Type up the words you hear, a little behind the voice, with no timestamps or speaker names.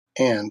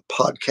and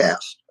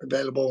podcasts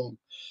available on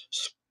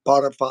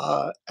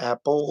Spotify,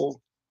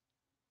 Apple,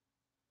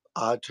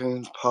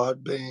 iTunes,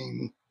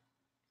 Podbean,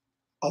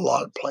 a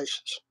lot of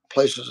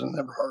places I've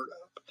never heard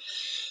of.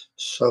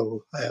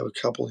 So I have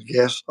a couple of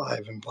guests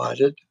I've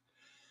invited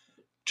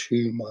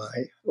to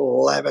my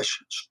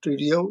lavish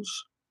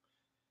studios,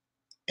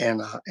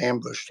 and I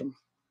ambushed them.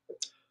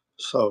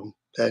 So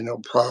they had no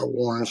prior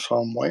warning, so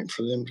I'm waiting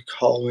for them to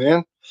call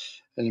in.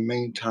 In the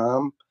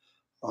meantime,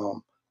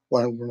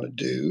 what I'm going to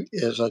do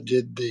is I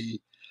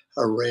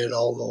read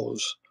all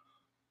those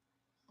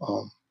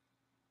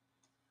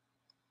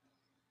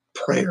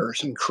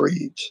prayers and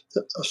creeds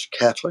that us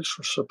Catholics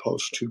are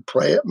supposed to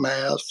pray at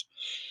Mass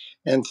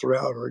and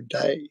throughout our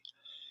day.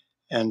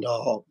 And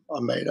I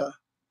made a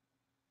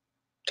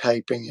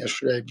taping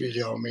yesterday,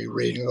 video of me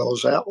reading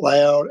those out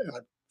loud and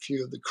a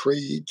few of the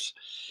creeds,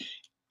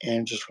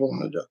 and just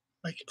wanted to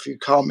make a few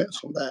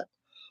comments on that.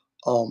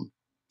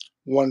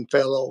 One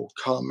fellow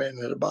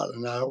commented about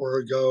an hour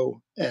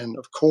ago, and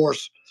of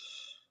course,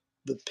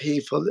 the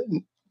people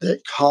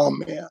that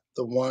comment,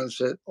 the ones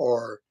that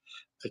are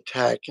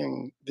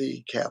attacking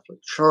the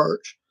Catholic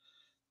Church,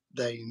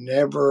 they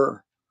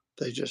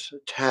just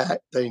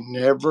attack. They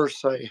never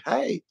say,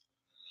 hey,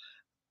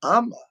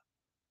 I'm a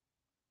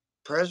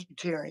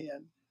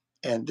Presbyterian,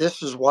 and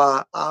this is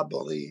why I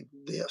believe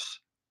this.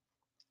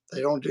 They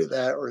don't do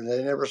that, or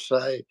they never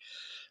say,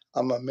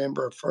 I'm a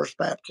member of First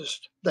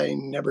Baptist. They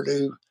never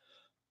do.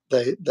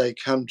 They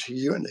come to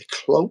you in a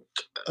cloak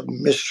of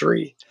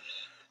mystery,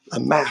 a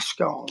mask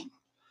on,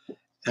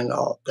 and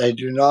all. They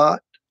do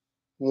not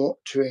want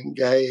to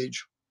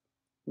engage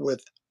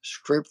with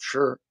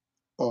Scripture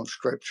on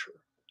Scripture.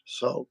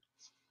 So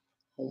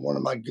one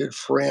of my good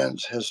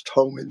friends has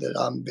told me that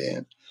I'm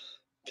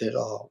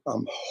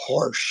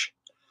harsh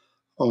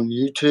on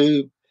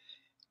YouTube,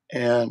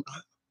 and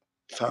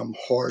if I'm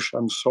harsh,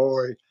 I'm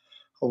sorry.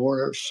 I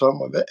wonder if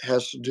some of it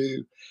has to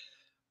do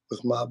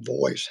with my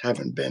voice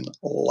having been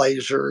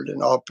lasered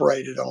and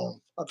operated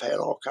on. I've had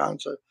all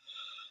kinds of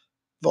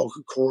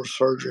vocal cord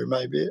surgery.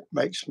 Maybe it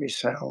makes me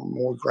sound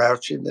more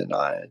grouchy than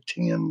I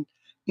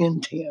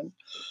intend.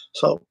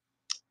 So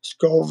let's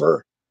go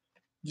over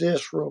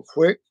this real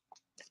quick.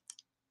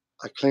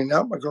 I cleaned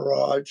out my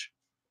garage.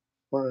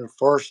 One of the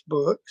first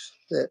books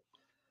that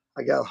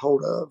I got a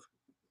hold of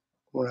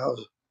when I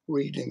was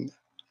reading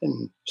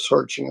and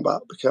searching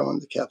about becoming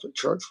the Catholic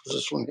Church was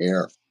this one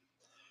here,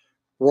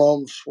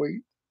 Rome,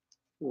 Sweet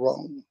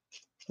Rome,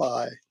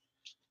 by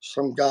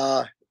some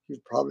guy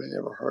you've probably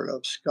never heard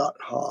of, Scott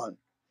Hahn.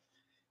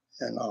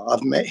 And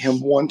I've met him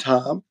one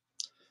time.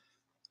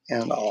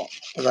 And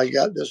but I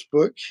got this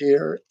book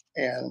here,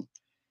 and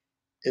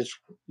it's,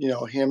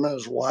 him and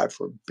his wife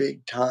were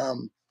big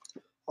time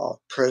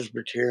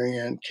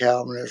Presbyterian,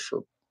 Calvinist,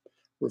 or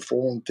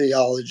Reformed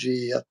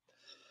theology.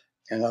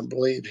 And I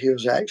believe he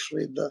was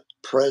actually the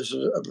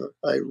president of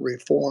a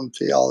Reformed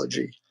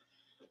theology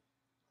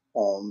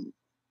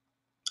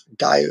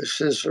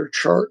diocese or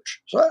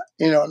church. So,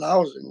 and I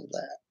was into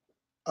that.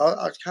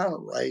 I was kind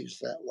of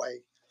raised that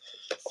way.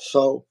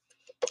 So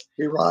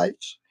he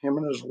writes him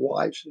and his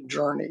wife's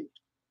journey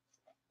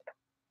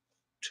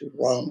to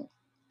Rome,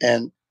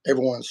 and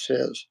everyone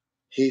says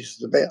he's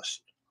the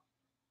best.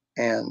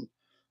 And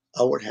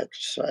I would have to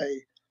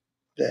say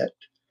that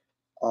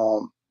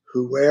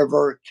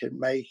whoever can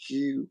make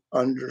you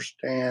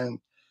understand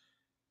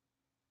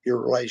your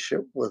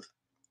relationship with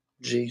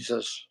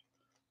Jesus,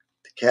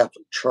 the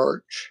Catholic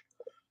Church,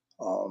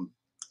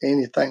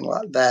 anything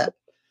like that,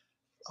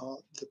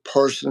 the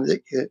person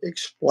that can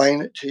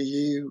explain it to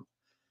you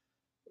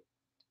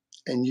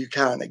and you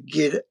kind of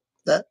get it,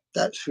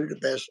 that's who the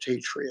best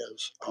teacher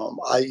is.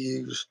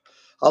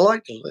 I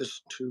like to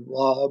listen to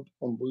Rob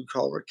on Blue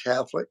Collar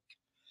Catholic,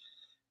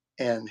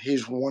 and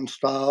he's one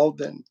style.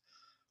 Then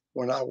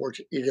when I worked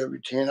at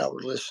EWTN, I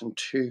would listen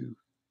to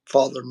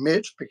Father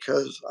Mitch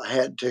because I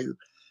had to.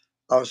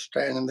 I was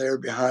standing there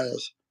behind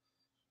his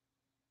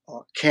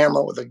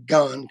camera with a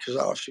gun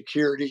because I was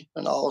security,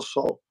 and I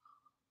also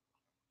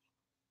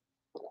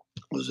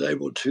was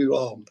able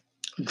to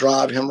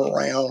drive him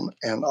around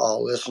and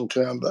listen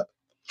to him. But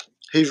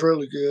he's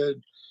really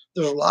good.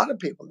 There's a lot of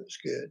people that's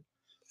good,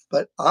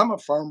 but I'm a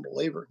firm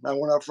believer. Now,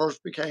 when I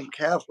first became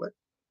Catholic,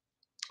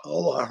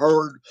 all I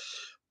heard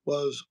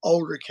was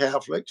older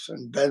Catholics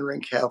and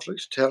veteran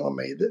Catholics telling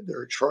me that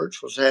their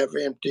church was half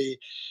empty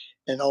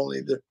and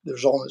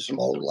there's only some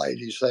old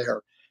ladies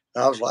there.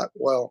 And I was like,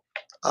 well,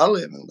 I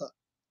live in the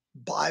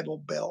Bible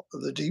Belt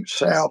of the Deep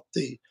South.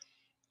 The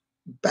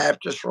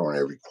Baptists are on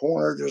every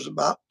corner. There's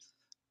about,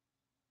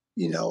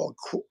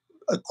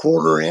 a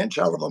quarter inch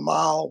out of a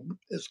mile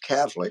is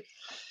Catholic.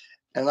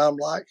 And I'm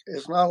like,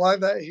 it's not like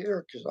that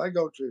here because I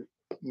go to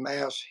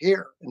Mass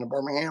here in the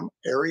Birmingham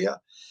area,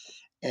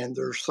 and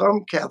there's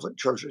some Catholic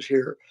churches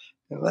here.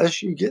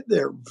 Unless you get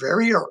there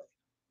very early,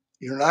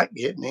 you're not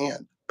getting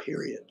in,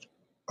 period.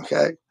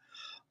 Okay.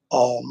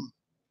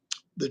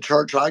 The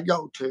church I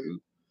go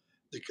to,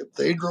 the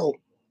cathedral,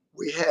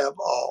 we have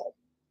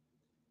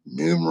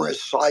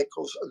numerous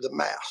cycles of the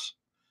Mass.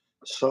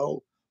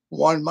 So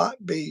one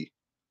might be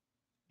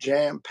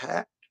jam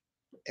packed,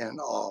 and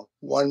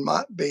one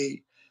might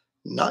be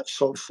not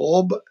so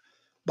full, but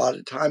by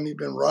the time you've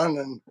been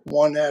running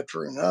one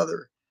after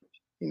another,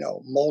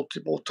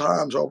 multiple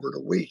times over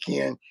the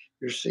weekend,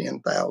 you're seeing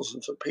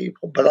thousands of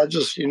people. But I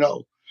just,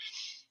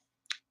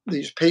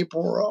 these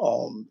people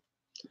are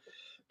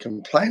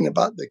complaining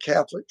about the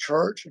Catholic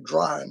Church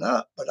drying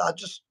up, but I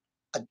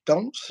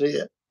don't see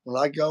it when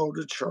I go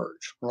to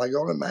church, when I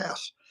go to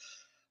Mass,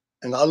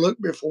 and I look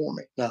before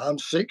me. Now, I'm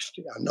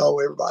 60. I know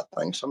everybody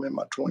thinks I'm in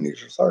my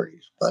 20s or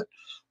 30s, but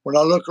when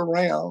I look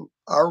around,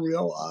 I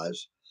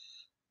realize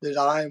that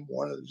I am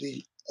one of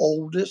the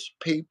oldest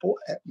people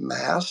at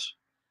Mass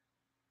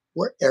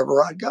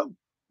wherever I go.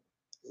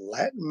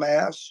 Latin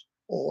Mass,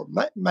 or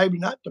maybe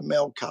not the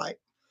Melkite,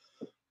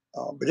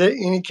 but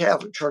any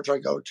Catholic church I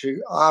go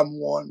to, I'm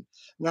one.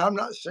 Now, I'm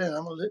not saying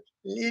I'm a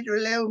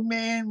little old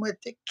man with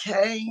the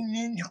cane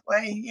and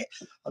way.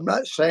 I'm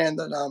not saying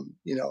that I'm,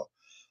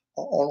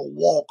 on a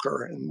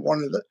walker. And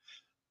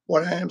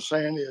what I am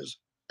saying is,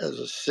 as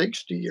a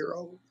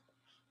 60-year-old,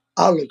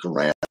 I look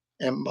around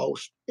and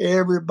most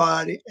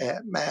everybody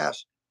at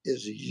Mass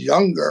is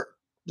younger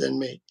than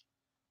me,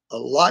 a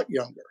lot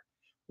younger.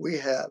 We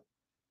have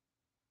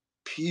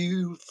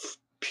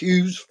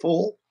pews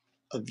full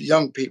of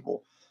young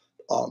people,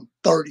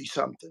 30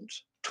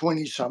 somethings,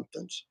 20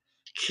 somethings,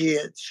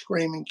 kids,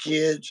 screaming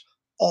kids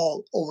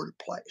all over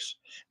the place.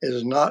 It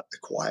is not a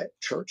quiet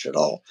church at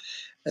all.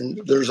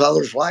 And there's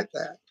others like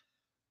that.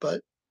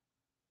 But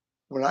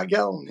when I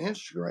got on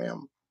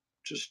Instagram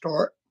to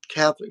start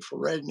Catholic for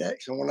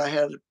Rednecks, and when I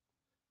had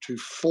to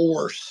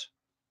force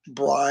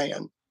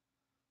Brian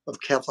of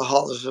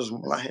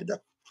Catholicism, when I had to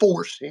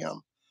force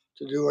him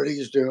to do what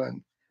he's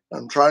doing,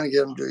 I'm trying to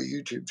get him to a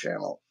YouTube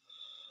channel.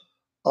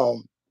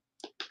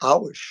 I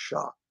was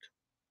shocked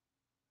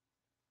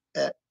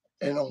at,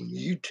 and on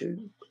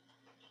YouTube,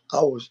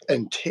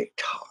 and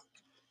TikTok.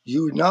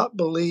 You would not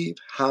believe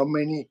how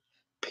many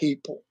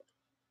people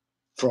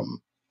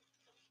from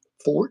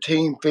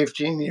 14,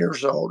 15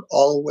 years old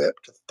all the way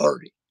up to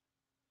 30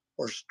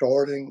 are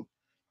starting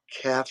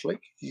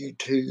Catholic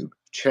YouTube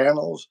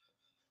channels,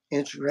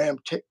 Instagram,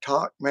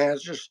 TikTok. Man,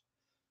 it's just,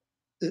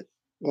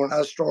 when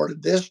I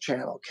started this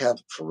channel,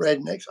 Catholic for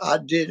Rednecks, I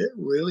did it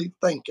really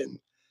thinking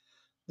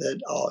that,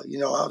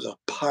 I was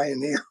a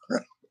pioneer.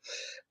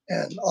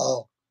 And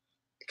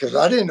because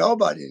I didn't know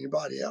about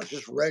anybody else,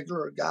 just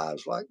regular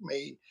guys like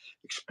me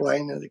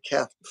explaining the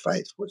Catholic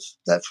faith.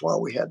 That's why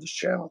we had this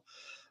channel.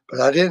 But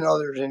I didn't know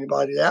there was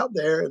anybody out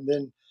there. And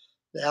then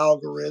the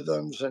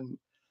algorithms and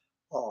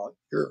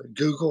your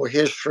Google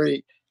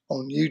history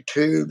on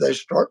YouTube, they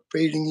start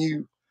feeding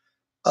you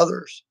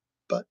others.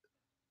 But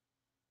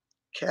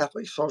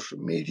Catholic social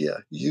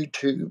media,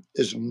 YouTube,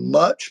 is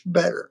much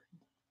better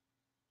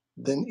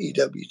than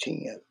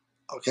EWTN.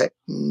 Okay,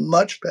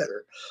 much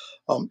better.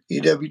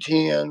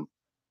 EWTN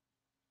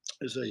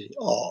is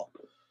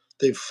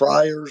the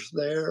friars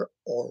there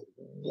are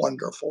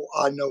wonderful.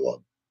 I know a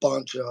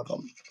bunch of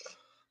them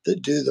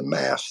that do the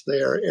Mass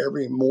there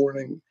every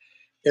morning,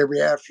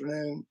 every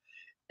afternoon,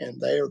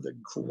 and they are the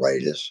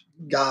greatest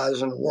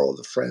guys in the world.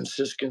 The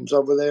Franciscans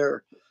over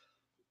there,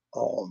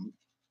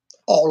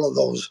 all of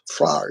those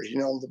friars,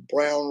 the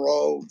brown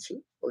robes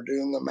are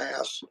doing the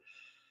Mass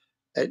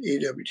at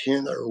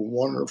EWTN. They're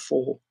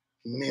wonderful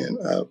men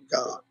of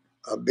God.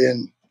 I've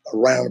been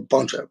around a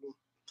bunch of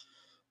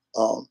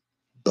them.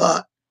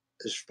 But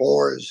as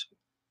far as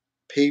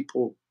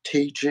people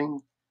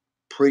teaching,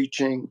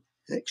 preaching,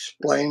 and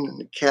explaining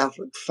the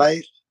Catholic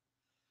faith,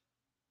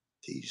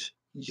 these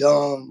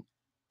young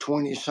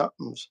 20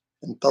 somethings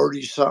and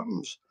 30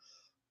 somethings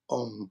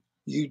on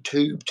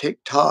YouTube,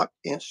 TikTok,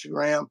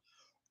 Instagram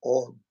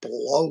are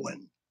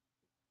blowing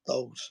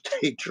those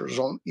teachers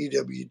on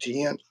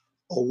EWTN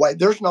away.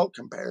 There's no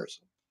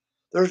comparison.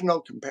 There's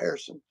no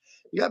comparison.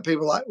 You got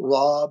people like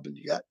Rob, and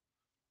you got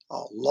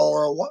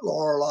Laura, what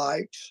Laura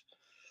likes.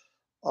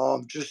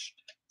 Just,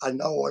 I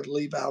know I'd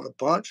leave out a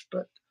bunch,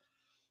 but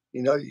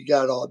you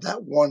got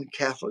that one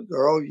Catholic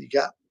girl, you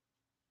got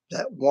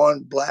that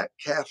one black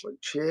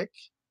Catholic chick,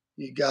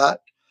 you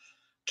got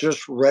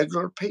just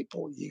regular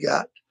people. You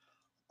got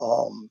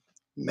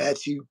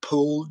Matthew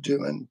Poole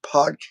doing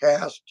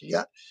podcasts.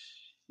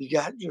 You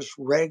got just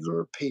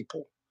regular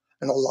people,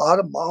 and a lot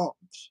of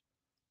moms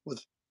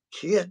with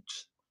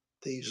kids.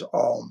 These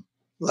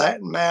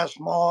Latin Mass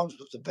moms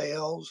with the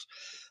veils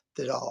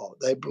that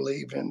they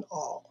believe in.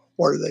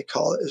 What do they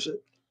call it? Is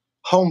it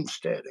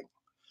homesteading?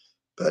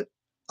 But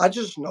I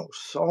just know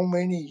so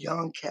many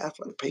young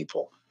Catholic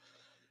people,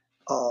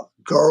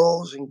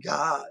 girls and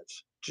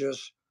guys,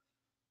 just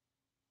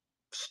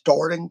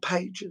starting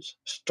pages,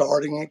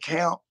 starting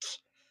accounts,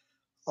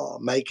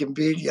 making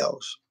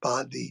videos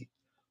by the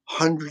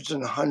hundreds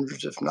and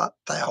hundreds, if not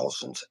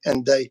thousands.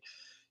 And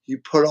you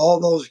put all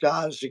those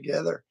guys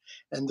together,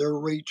 and they're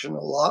reaching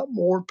a lot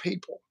more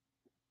people.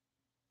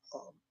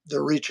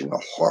 They're reaching a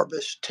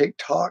harvest.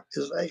 TikTok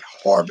is a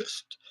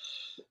harvest.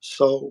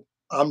 So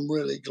I'm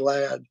really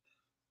glad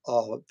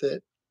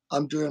that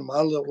I'm doing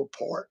my little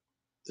part.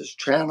 This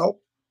channel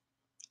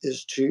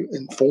is to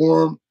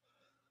inform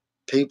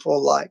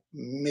people like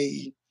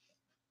me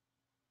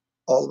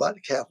all about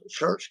the Catholic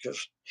Church,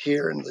 because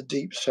here in the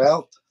Deep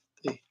South,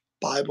 the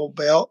Bible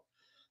Belt,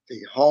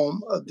 the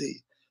home of the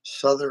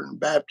Southern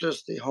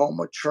Baptist, the home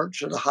of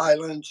Church of the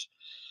Highlands,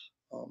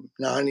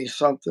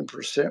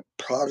 90-something%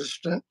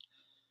 Protestant.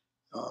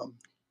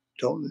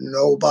 Don't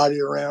nobody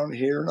around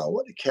here know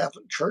what the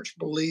Catholic Church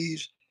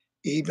believes,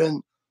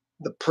 even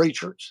the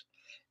preachers.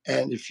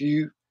 And if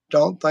you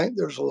don't think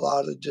there's a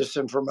lot of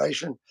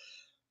disinformation,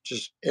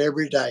 just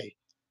every day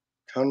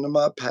come to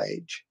my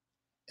page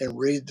and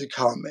read the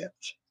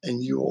comments,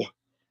 and you will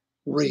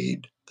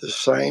read the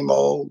same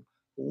old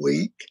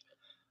weak,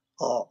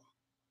 uh,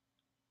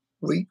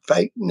 weak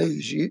fake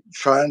news. You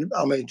trying to,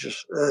 I mean,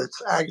 just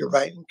it's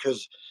aggravating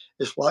because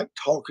it's like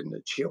talking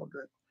to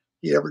children.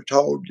 You ever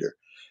told your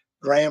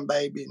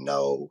grandbaby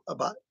no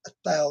about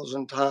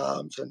 1,000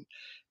 times, and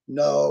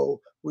no,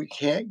 we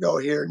can't go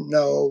here.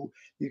 No,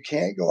 you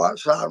can't go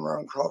outside and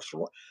run across the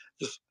road.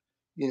 Just,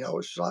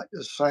 it's like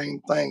the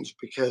same things,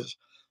 because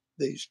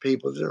these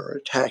people that are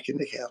attacking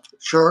the Catholic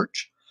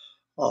Church,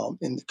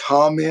 in the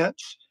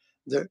comments,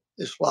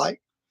 it's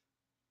like,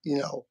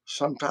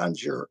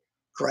 sometimes your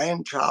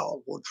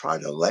grandchild will try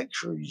to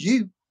lecture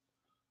you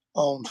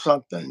on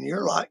something. And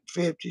you're like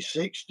 50,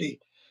 60,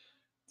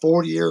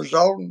 40 years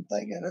old and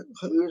thinking,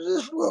 who does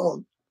this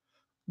little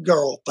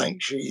girl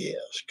think she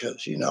is?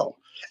 Because,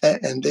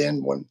 and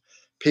then when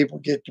people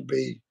get to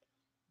be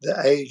the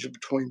age of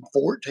between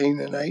 14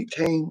 and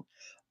 18,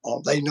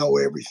 they know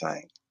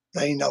everything.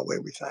 They know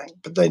everything,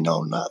 but they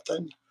know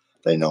nothing.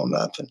 They know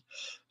nothing.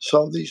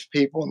 So these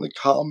people in the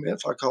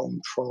comments, I call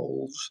them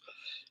trolls.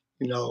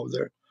 They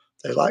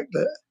like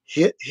to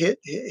hit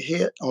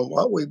on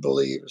what we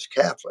believe as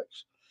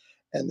Catholics,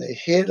 and they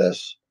hit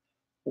us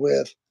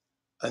with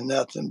a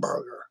nothing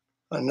burger,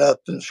 a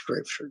nothing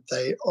scripture.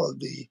 They are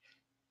the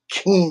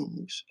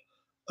kings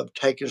of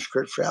taking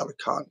scripture out of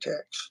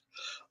context.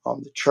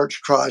 The Church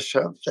of Christ,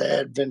 the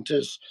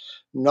Adventist,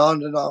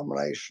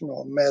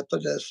 non-denominational,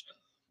 Methodist,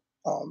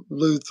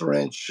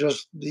 Lutherans,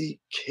 just the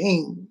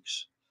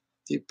kings,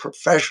 the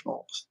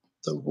professionals,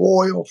 the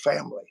royal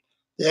family,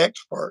 the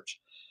experts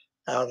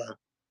out of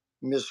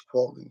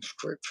misquoting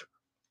scripture.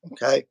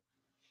 Okay.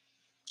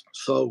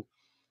 So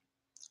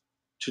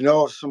to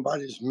know if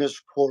somebody's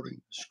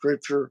misquoting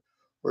scripture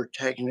or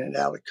taking it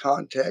out of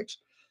context,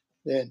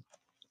 then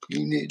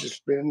you need to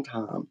spend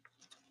time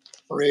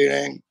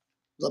reading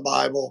the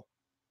Bible.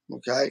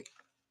 Okay.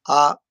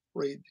 I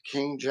read the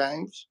King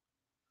James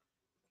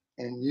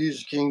and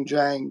use King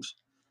James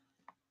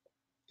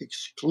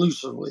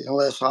exclusively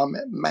unless I'm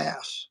at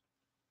Mass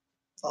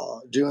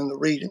doing the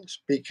readings,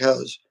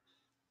 because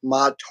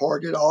my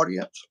target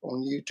audience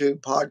on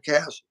YouTube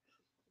podcast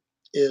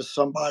is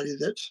somebody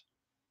that's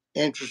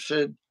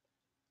interested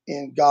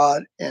in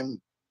God and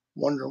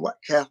wondering what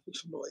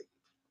Catholics believe.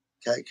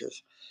 Okay,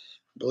 because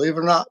believe it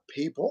or not,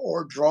 people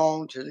are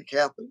drawn to the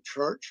Catholic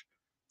Church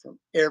from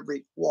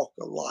every walk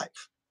of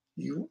life.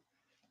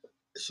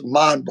 It's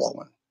mind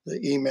blowing, the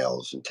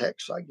emails and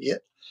texts I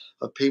get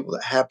of people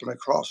that happen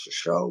across the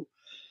show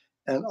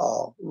and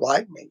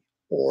write me,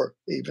 or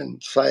even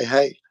say,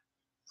 "Hey,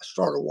 I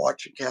started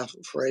watching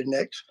Catholic for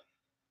Rednecks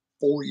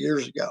 4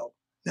 years ago.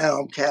 Now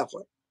I'm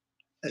Catholic."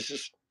 It's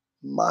just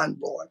mind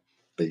blowing.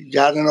 But you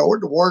got to know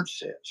what the word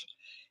says.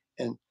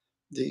 And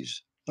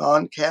these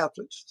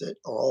non-Catholics that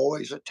are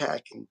always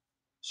attacking,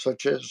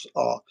 such as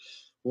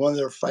one of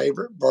their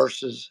favorite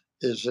verses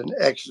is in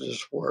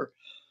Exodus, where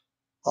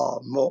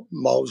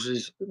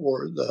Moses,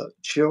 where the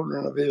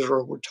children of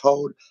Israel were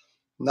told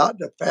not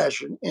to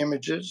fashion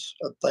images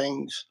of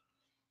things,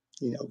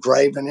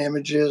 graven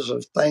images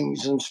of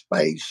things in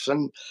space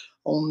and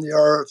on the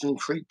earth and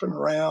creeping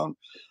around,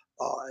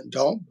 and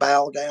don't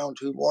bow down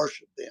to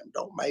worship them.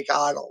 Don't make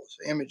idols,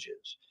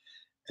 images.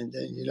 And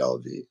then,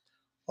 the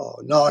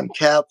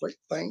non-Catholic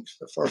thinks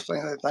the first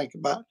thing they think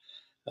about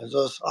is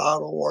us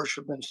idol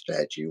worshiping,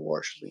 statue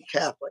worshiping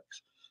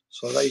Catholics.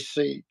 So they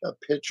see a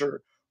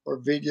picture or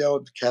video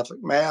of the Catholic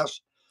Mass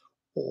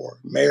or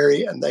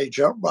Mary, and they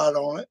jump right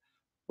on it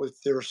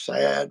with their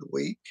sad,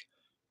 weak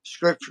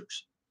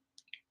scriptures.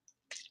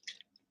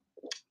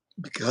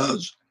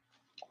 Because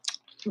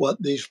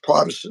what these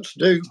Protestants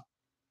do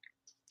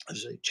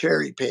is they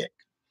cherry pick,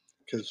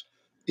 because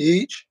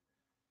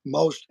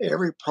most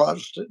every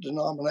Protestant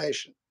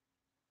denomination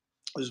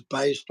is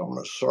based on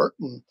a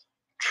certain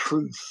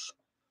truth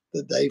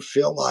that they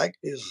feel like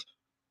is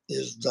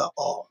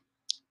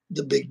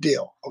the big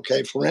deal.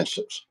 Okay, for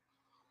instance,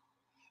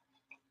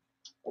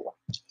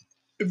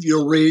 if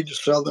you'll read the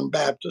Southern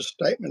Baptist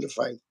Statement of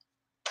Faith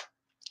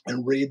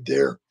and read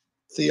their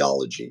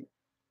theology,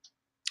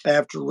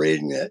 after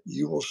reading it,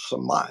 you will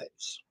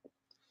surmise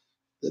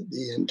that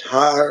the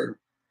entire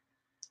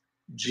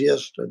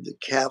gist of the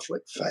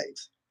Catholic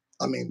faith,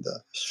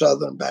 the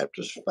Southern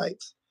Baptist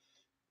faith,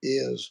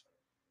 is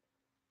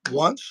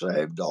once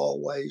saved,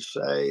 always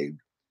saved,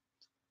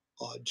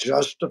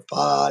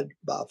 justified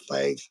by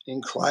faith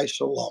in Christ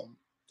alone.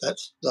 That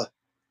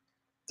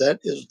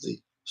is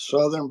the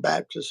Southern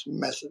Baptist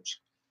message.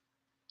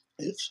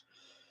 It's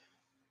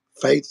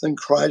faith in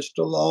Christ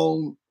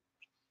alone,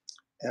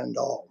 and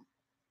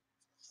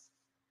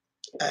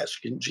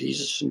asking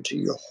Jesus into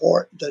your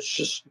heart. That's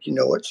just,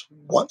 it's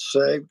once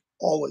saved,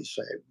 always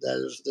saved.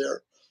 That's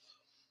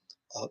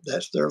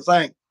their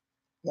thing.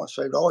 Once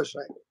saved, always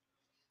saved.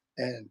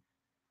 And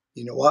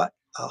you know what?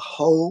 I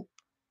hope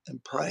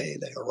and pray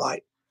they are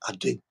right. I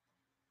do.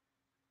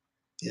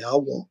 I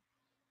want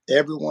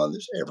everyone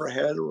that's ever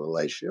had a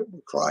relationship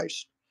with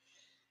Christ,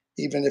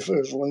 even if it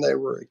was when they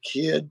were a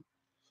kid,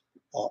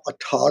 a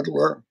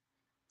toddler,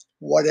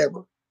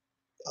 whatever.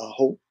 I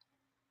hope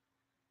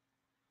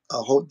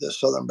the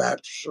Southern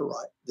Baptists are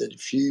right. That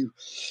if you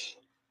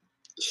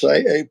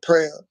say a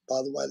prayer,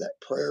 by the way,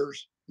 that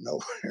prayer's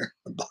nowhere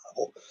in the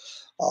Bible.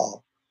 Uh,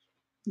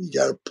 you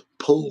got to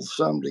pull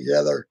some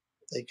together.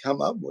 They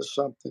come up with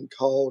something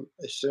called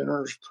a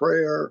sinner's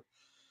prayer.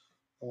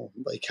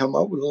 They come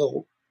up with a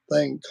little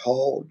thing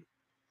called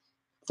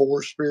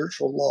four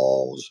spiritual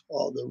laws,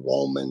 the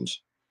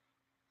Romans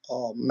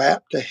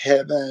map to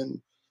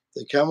heaven.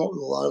 They come up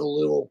with a lot of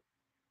little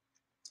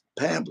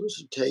pamphlets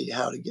to tell you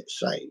how to get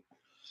saved,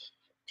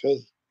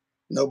 because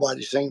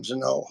nobody seems to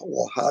know,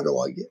 well, how do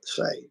I get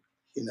saved?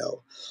 You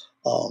know,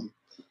 um,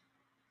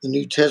 the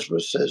New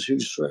Testament says,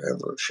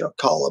 whosoever shall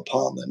call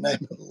upon the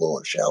name of the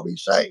Lord shall be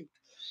saved.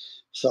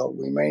 So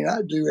we may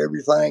not do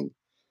everything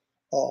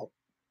uh,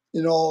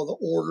 in all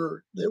the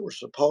order that we're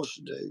supposed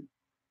to do,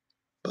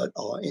 but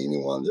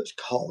anyone that's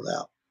called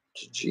out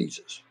to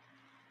Jesus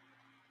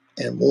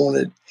and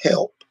wanted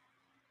help,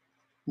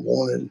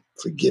 wanted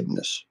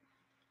forgiveness,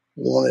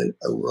 wanted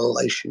a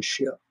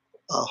relationship,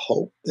 I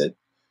hope that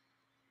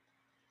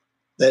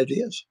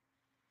is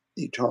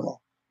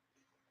eternal.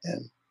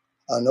 And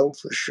I know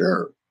for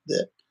sure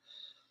that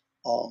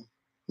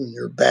when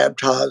you're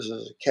baptized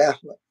as a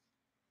Catholic,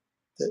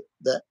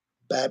 that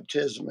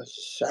baptism is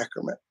a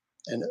sacrament,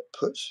 and it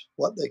puts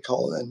what they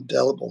call an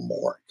indelible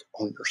mark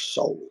on your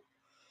soul.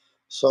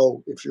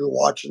 So if you're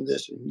watching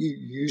this and you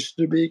used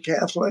to be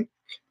Catholic,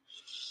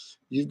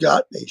 you've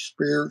got a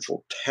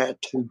spiritual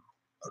tattoo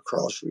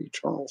across your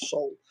eternal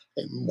soul,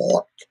 a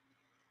mark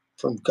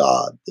from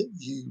God that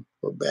you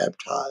were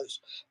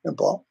baptized and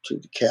brought to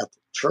the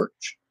Catholic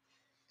Church.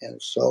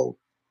 And so,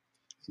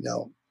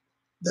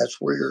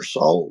 that's where your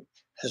soul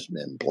has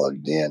been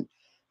plugged in.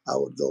 I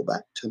would go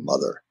back to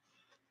Mother.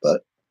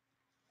 But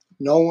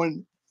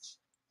knowing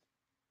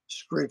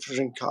scriptures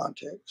in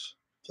context,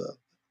 the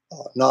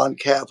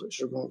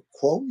non-Catholics are going to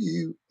quote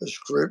you a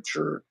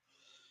scripture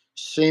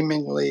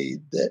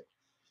seemingly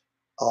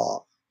uh,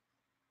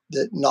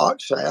 that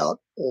knocks out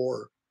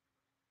or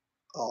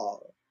uh,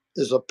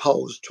 is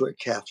opposed to a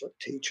Catholic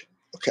teaching.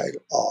 Okay,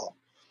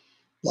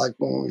 like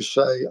when we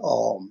say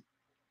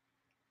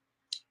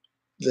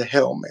the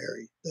Hail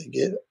Mary, they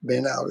get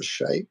bent out of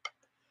shape,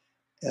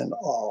 and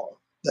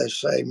they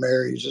say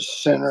Mary's a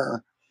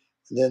sinner.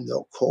 And then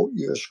they'll quote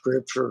you a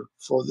scripture,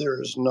 for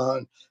there is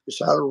none.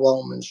 It's out of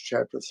Romans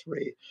chapter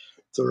 3.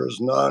 There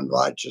is none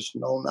righteous,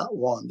 no, not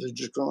one. They're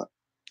just going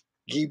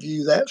to give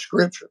you that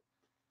scripture.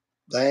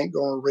 They ain't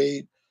going to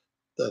read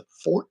the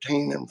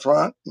 14 in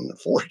front and the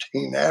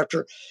 14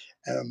 after.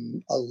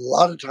 And a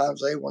lot of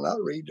times they will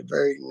not read the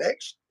very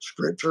next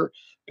scripture,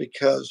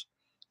 because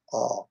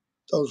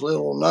those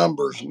little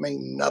numbers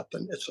mean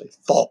nothing. It's a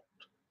thought.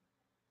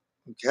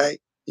 Okay?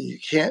 You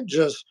can't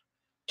just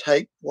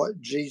take what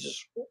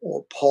Jesus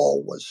or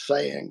Paul was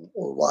saying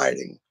or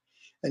writing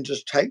and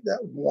just take that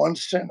one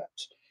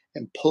sentence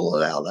and pull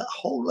it out of that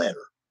whole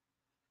letter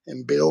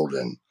and build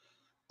in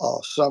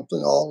something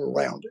all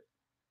around it.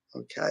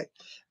 Okay.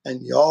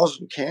 And you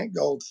also can't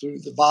go through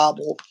the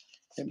Bible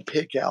and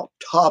pick out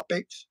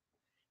topics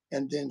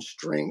and then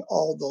string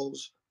all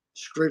those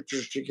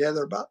scriptures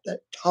together about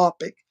that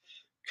topic,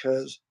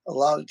 because a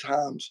lot of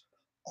times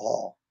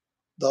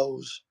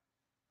those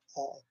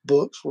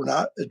books were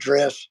not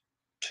addressed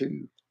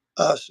to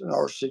us in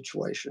our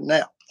situation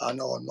now. I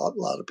know a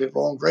lot of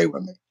people don't agree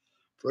with me.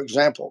 For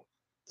example,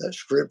 that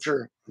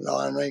scripture, no,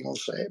 I ain't going to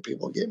say it,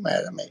 people get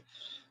mad at me,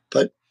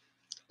 but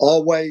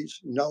always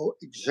know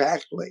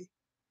exactly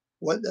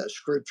what that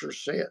scripture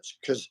says.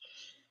 Because,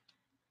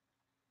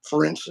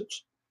 for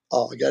instance,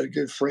 I got a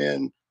good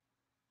friend,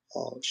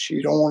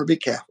 she don't want to be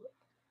Catholic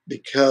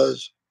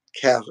because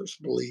Catholics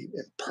believe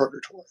in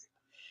purgatory.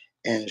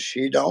 And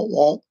she don't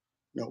want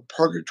no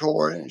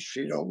purgatory, and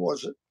she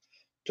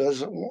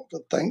doesn't want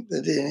to think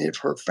that any of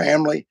her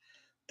family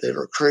that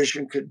are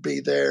Christian could be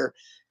there.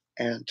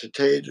 And to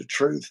tell you the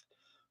truth,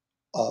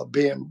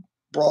 being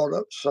brought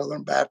up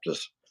Southern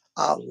Baptist,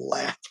 I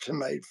laughed and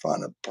made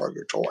fun of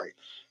purgatory.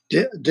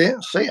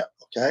 Didn't see it,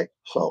 okay?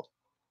 So,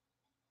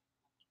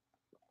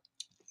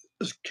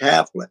 as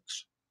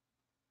Catholics,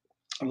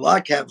 a lot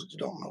of Catholics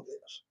don't know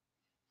this.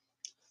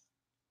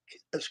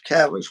 As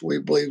Catholics, we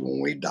believe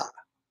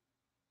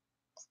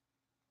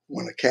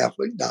when a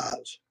Catholic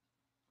dies,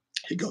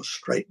 he goes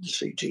straight to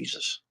see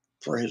Jesus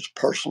for his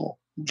personal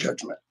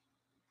judgment.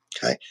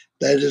 Okay,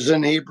 that is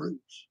in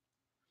Hebrews.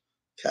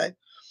 Okay,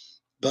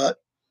 but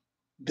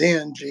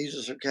then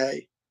Jesus,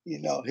 okay,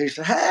 He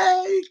said,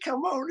 "Hey,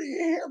 come on in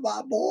here,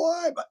 my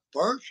boy. But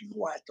first, you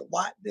have to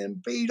wipe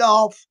them feet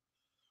off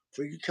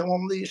before you come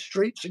on these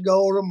streets of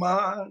gold of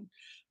mine.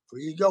 Before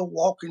you go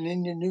walking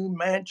in your new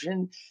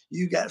mansion,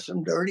 you got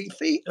some dirty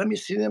feet. Let me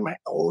see them.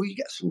 Oh, you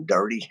got some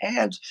dirty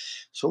hands."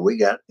 So we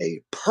got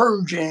a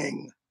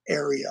purging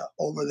area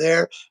over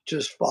there.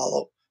 Just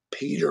follow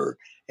Peter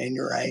and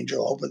your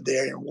angel over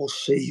there, and we'll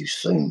see you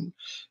soon,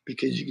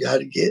 because you got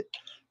to get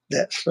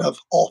that stuff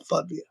off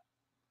of you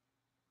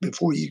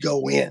before you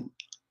go in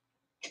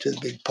to the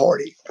big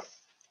party.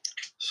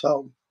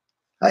 So,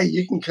 hey,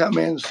 you can come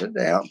in and sit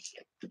down.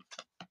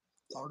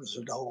 Thought as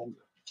a dog,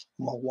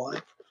 my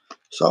wife.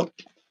 So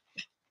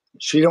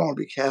she don't want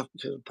to be Catholic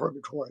because of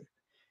purgatory,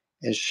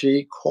 and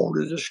she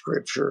quoted a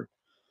scripture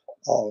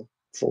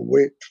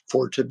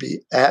for to be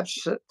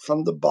absent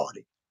from the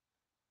body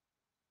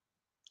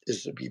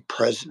is to be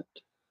present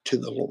to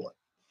the Lord.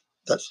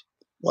 That's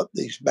what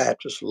these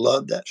Baptists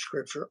love, that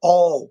scripture.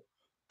 All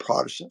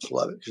Protestants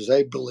love it because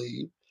they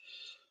believe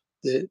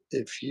that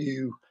if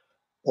you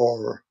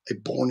are a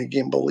born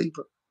again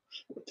believer,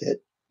 that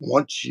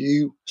once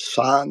you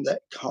sign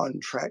that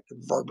contract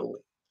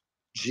verbally,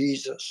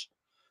 Jesus,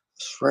 I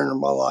surrender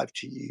my life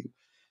to you,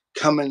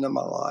 come into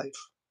my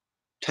life,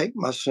 take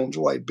my sins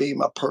away, be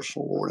my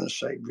personal Lord and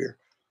Savior.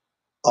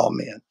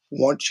 Amen.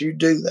 Once you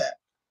do that,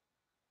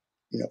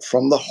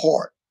 from the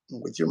heart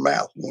and with your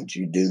mouth, once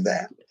you do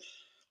that,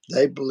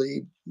 they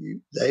believe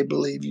you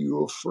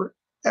are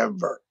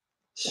forever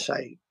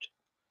saved.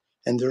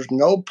 And there's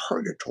no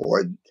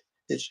purgatory.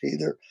 It's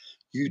either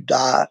you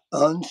die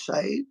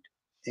unsaved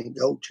and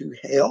go to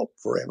hell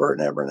forever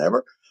and ever and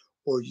ever,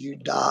 or you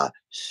die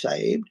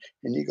saved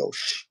and you go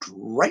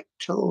straight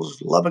to those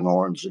loving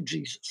arms of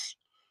Jesus.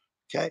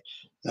 Okay.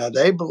 Now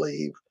they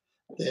believe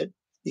that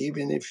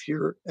even if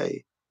you're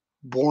a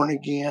born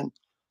again,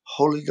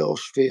 Holy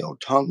Ghost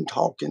filled, tongue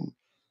talking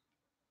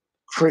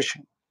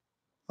Christian,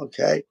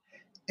 okay,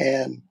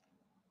 and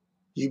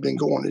you've been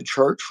going to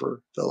church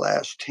for the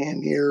last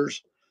 10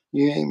 years,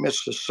 you ain't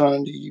missed a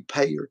Sunday, you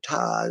pay your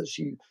tithes,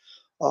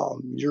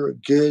 you're a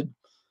good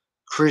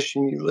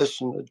Christian, you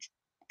listen to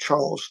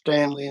Charles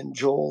Stanley and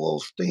Joel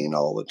Osteen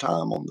all the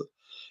time on the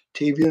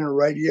TV and the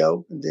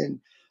radio, and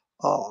then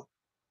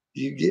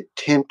you get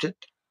tempted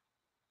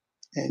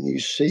and you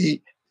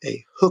see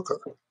a hooker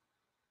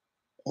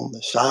on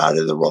the side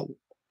of the road,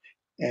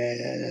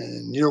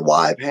 and your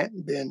wife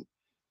hadn't been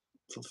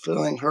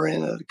fulfilling her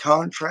end of the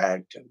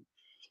contract, and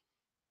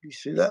you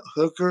see that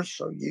hooker,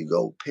 so you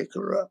go pick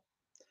her up,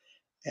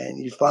 and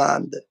you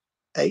find the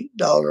 $8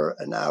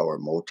 an hour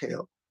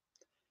motel.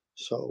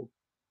 So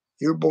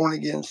your born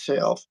again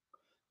self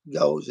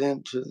goes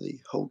into the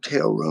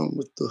hotel room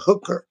with the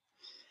hooker,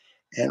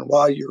 and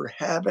while you're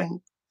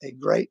having a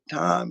great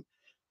time,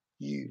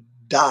 you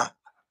die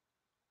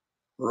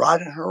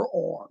right in her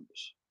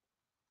arms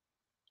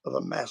of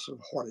a massive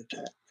heart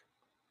attack.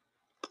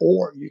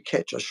 Or you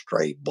catch a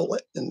stray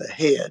bullet in the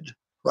head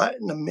right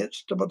in the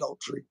midst of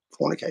adultery,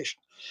 fornication.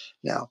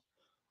 Now,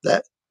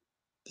 that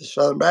the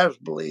Southern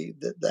Baptists believe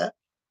that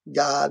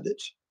guy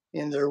that's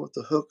in there with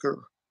the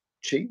hooker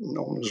cheating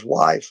on his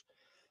wife,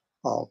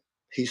 uh,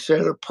 he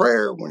said a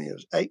prayer when he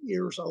was 8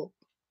 years old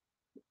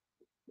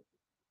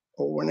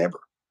or whenever.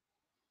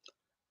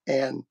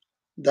 And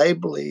they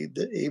believe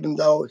that even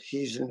though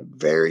he's in the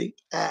very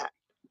act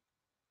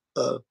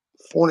of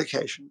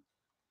fornication,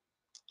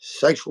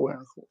 sexual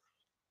intercourse,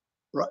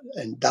 right,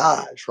 and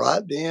dies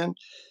right then,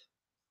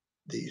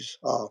 these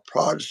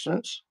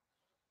Protestants,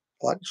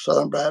 like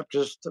Southern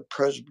Baptists, the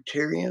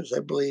Presbyterians,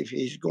 they believe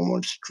he's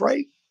going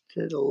straight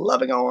to the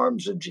loving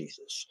arms of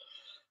Jesus.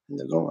 And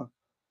they're going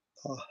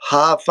to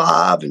high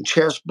five and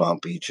chest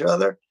bump each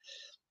other.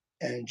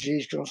 And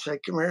Jesus going to say,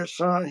 "Come here,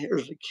 son,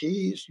 here's the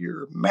keys to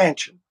your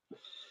mansion.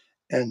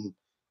 And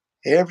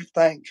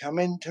everything come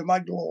into my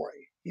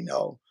glory."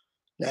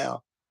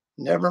 Now,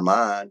 never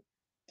mind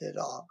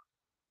that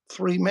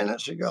 3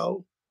 minutes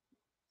ago,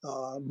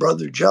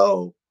 Brother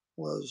Joe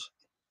was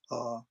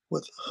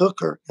with a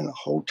hooker in a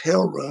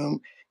hotel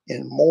room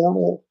in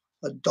mortal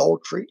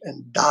adultery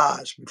and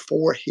dies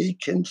before he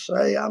can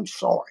say, "I'm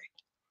sorry."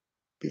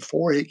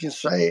 Before he can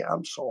say,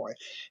 "I'm sorry,"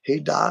 he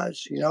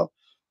dies,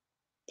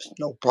 it's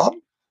no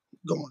problem.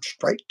 Going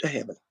straight to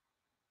heaven,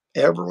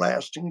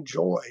 everlasting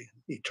joy,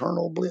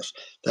 eternal bliss.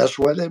 That's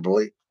what they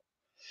believe.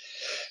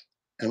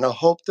 And I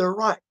hope they're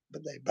right.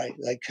 But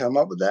they come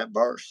up with that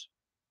verse.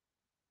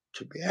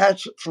 To be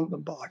absent from the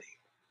body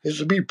is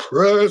to be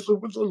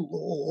present with the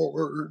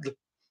Lord.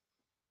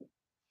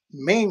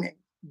 Meaning,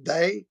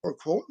 they are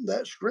quoting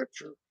that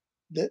scripture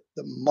that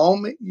the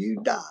moment you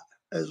die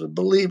as a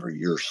believer,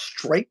 you're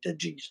straight to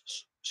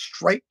Jesus,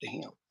 straight to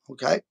Him.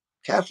 Okay?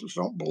 Catholics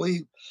don't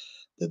believe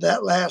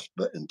that lasts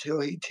but until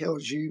He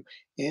tells you,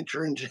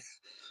 enter into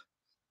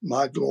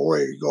my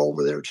glory, go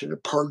over there to the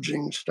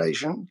purging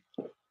station.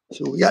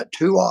 So we got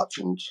two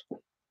options.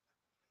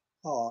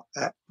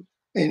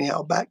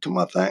 Anyhow, back to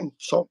my thing.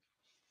 So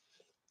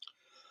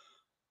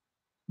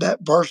that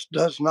verse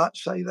does not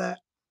say that.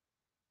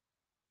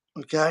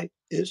 Okay?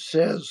 It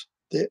says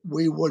that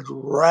we would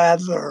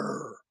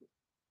rather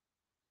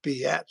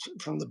be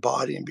absent from the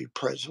body and be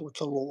present with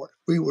the Lord.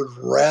 We would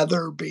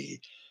rather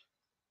be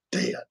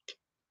dead,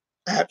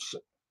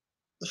 absent,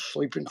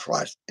 asleep in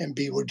Christ, and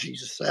be with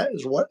Jesus. That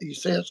is what he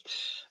says.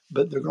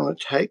 But they're going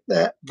to take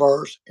that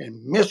verse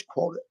and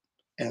misquote it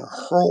and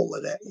hurl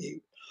it at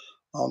you.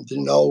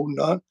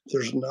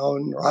 There's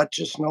none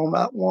righteous, no,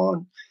 not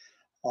one.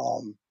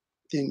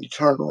 Then you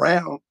turn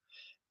around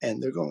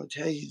and they're going to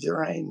tell you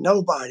there ain't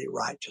nobody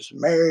righteous.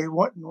 Mary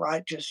wasn't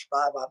righteous.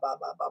 Blah, blah, blah,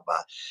 blah, blah,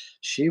 blah.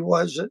 She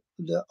wasn't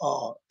the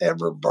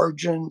ever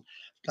virgin.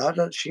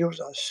 She was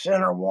a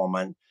sinner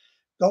woman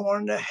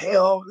going to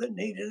hell that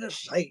needed a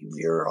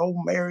savior.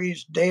 Oh,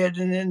 Mary's dead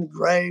and in the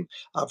grave.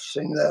 I've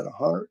seen that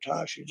 100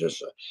 times. She's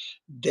just a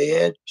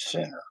dead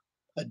sinner,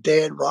 a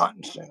dead,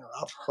 rotten sinner.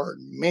 I've heard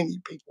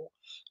many people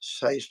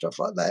say stuff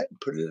like that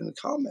and put it in the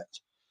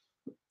comments.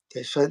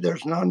 They say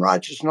there's none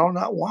righteous, no,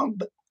 not one.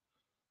 But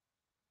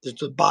does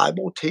the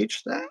Bible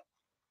teach that?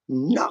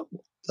 No.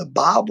 The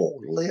Bible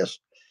lists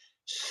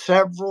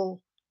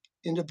several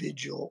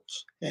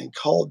individuals and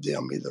called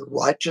them either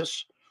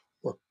righteous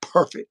or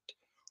perfect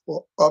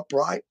or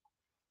upright.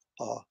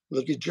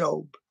 Look at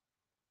Job.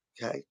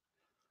 Okay.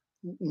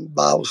 The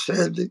Bible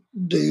said the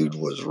dude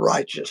was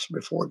righteous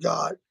before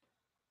God.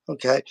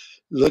 Okay.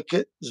 Look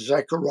at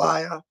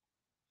Zechariah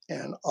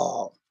and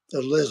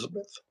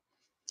Elizabeth.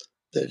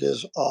 That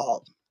is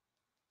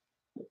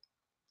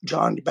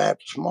John the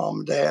Baptist's mom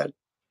and dad.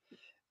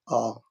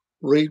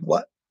 Read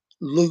what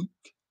Luke,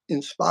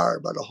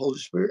 inspired by the Holy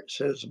Spirit,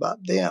 says about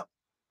them.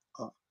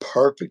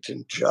 Perfect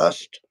and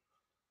just,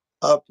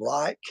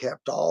 upright,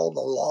 kept all the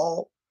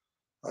law.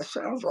 That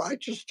sounds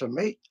righteous to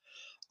me.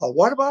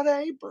 What about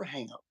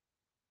Abraham?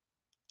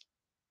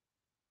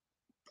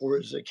 For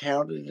it is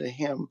accounted to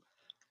him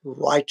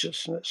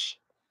righteousness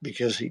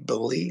because he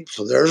believed.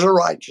 So there's a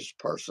righteous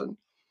person.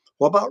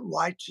 What about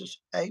righteous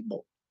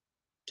Abel?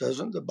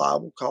 Doesn't the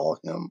Bible call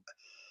him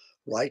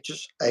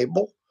righteous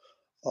Abel?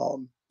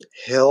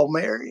 Hail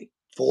Mary,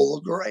 full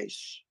of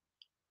grace.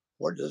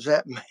 What does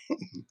that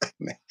mean?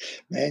 Man,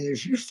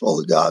 if you're full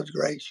of God's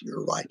grace,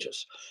 you're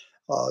righteous.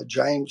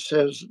 James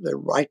says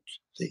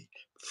the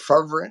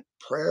fervent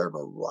prayer of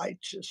a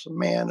righteous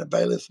man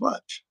availeth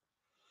much.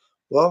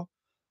 Well,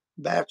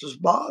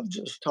 Baptist Bob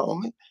just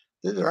told me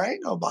that there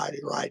ain't nobody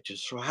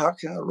righteous. So how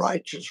can a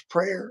righteous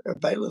prayer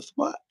availeth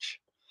much?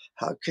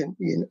 How can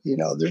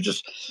they're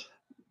just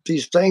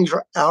these things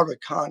are out of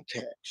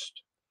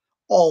context.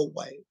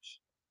 Always.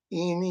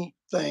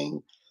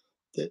 Anything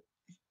that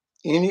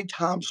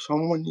anytime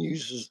someone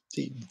uses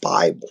the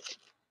Bible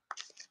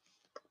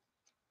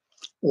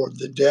or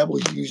the devil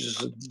uses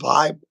the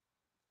Bible,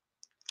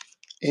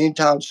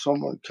 anytime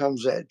someone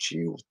comes at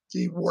you with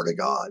the word of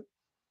God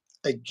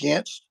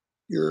against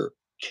your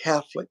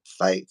Catholic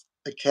faith,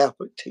 a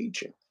Catholic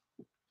teaching,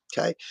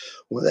 okay,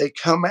 when they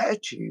come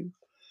at you,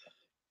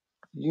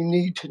 you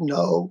need to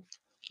know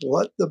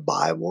what the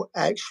Bible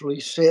actually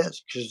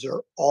says because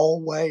they're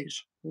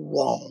always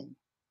wrong.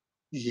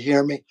 You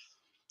hear me?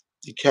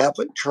 The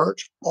Catholic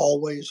Church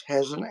always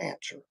has an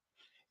answer.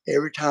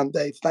 Every time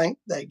they think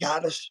they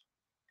got us,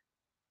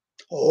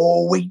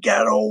 oh, we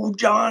got old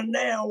John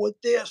now with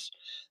this,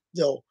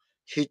 they'll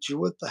hit you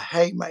with the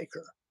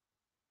haymaker.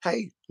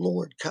 Hey,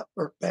 Lord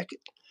Cutler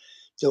Becket,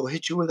 they'll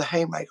hit you with a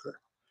haymaker.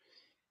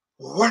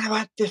 What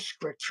about this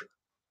scripture?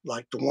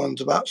 Like the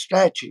ones about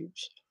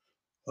statues.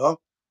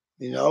 Well,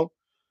 you know,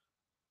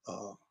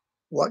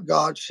 what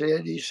God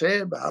said, he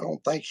said, but I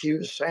don't think he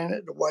was saying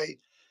it the way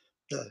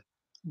the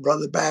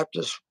Brother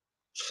Baptist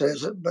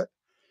says it. But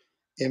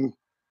in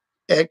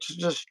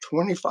Exodus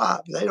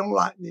 25, they don't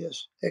like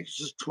this.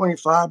 Exodus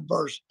 25,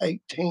 verse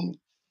 18,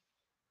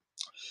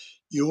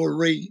 you will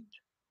read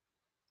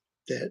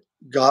that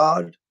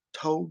God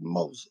told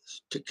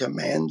Moses to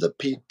command the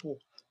people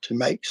to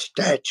make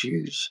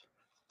statues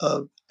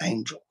of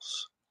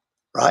angels,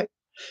 right?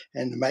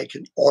 And to make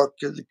an Ark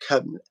of the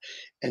Covenant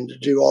and to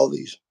do all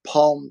these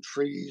palm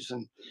trees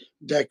and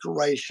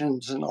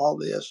decorations and all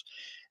this.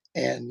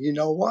 And you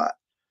know what?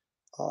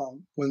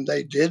 When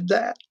they did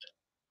that,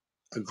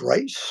 a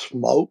great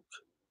smoke,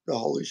 the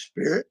Holy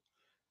Spirit,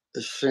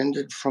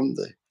 ascended from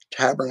the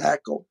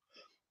tabernacle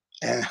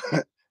and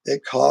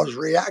it caused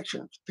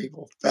reactions.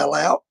 People fell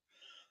out.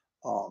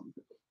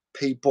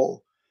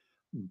 People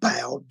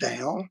bowed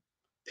down.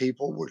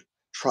 People were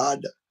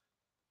tried to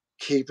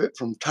keep it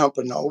from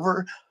tumbling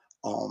over.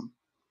 Um,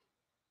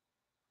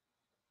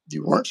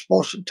 you weren't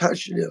supposed to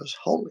touch it. It was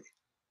holy.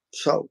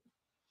 So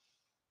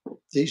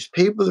these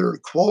people that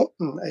are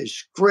quoting a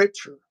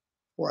scripture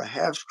or a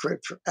half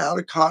scripture out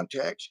of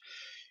context,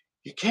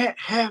 you can't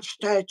have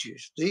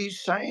statues.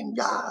 These same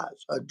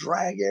guys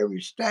drag every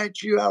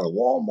statue out of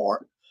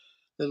Walmart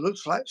that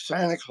looks like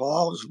Santa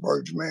Claus,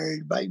 Virgin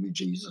Mary, baby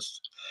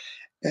Jesus,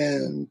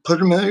 and put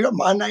them in there.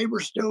 My neighbor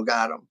still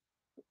got them.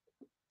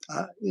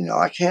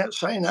 I can't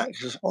say that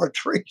because our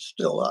tree's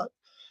still up.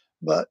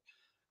 But,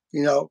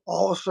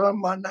 all of a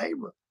sudden my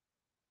neighbor,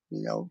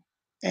 you know,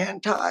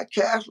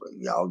 anti-Catholic,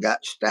 y'all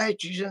got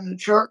statues in the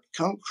church.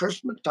 Come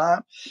Christmas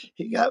time,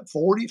 he got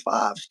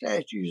 45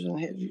 statues in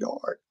his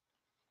yard.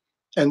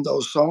 And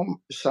those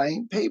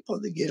same people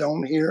that get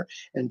on here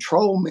and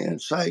troll me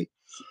and say,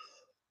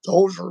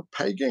 those are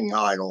pagan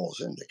idols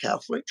in the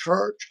Catholic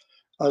Church.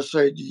 I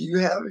say, do you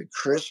have a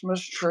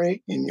Christmas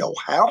tree in your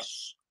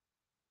house?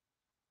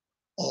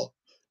 Oh,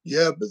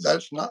 yeah, but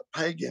that's not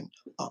pagan.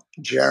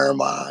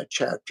 Jeremiah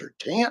chapter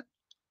 10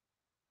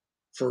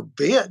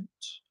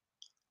 forbids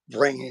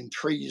bringing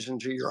trees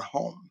into your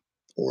home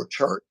or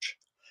church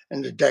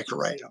and to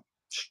decorate them.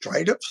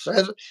 Straight up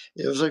says it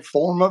is a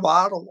form of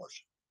idol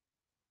worship.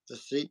 To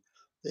see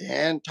the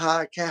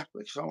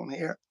anti-Catholics on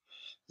here,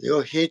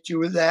 they'll hit you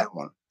with that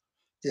one.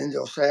 Then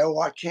they'll say, oh,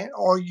 I can't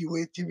argue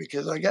with you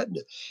because I got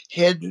to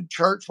head to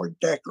church for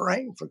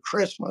decorating for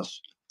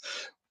Christmas,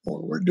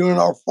 or we're doing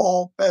our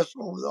fall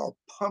festival with our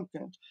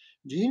pumpkins.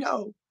 Do you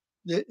know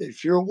that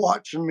if you're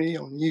watching me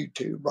on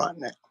YouTube right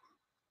now,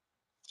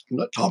 I'm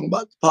not talking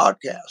about the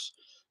podcast,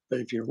 but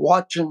if you're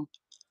watching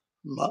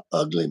my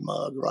ugly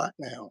mug right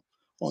now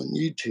on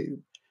YouTube,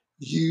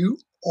 you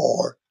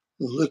are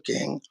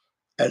looking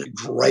at a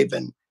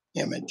graven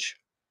image,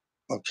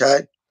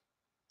 okay?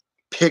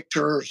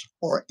 Pictures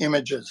or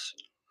images.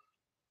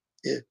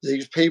 If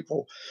these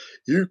people,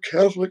 you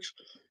Catholics,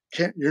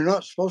 you're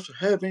not supposed to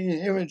have any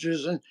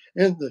images in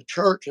the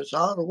church. It's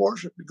idol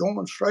worship. You're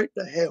going straight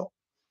to hell.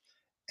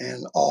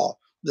 And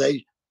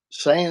they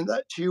saying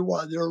that to you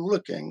while they're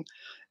looking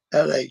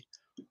at a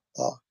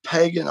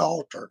pagan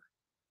altar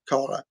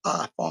called an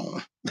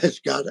iPhone that's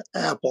got an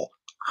apple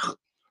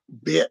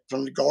bit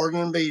from the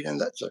Garden of Eden.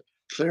 That's a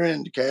clear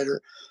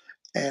indicator.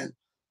 And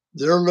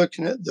they're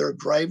looking at their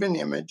graven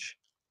image,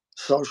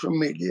 social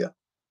media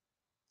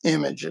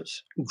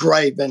images,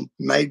 graven,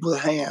 made with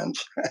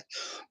hands.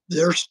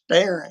 They're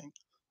staring.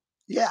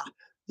 Yeah,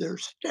 they're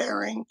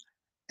staring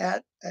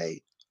at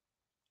a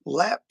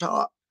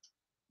laptop.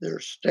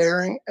 They're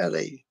staring at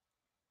a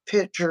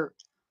picture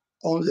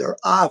on their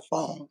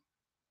iPhone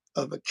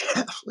of a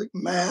Catholic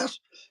Mass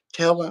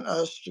telling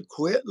us to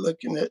quit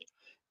looking at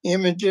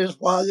images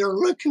while they're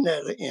looking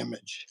at an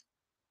image.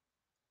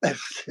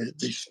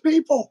 These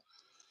people,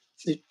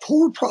 these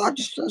poor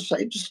Protestants,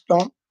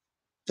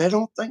 they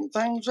don't think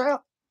things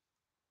out.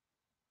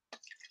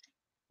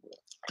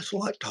 It's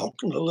like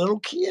talking to little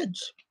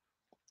kids.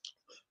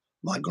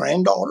 My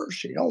granddaughter,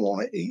 she don't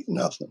want to eat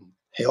nothing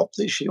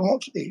healthy. She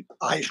wants to eat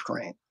ice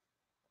cream.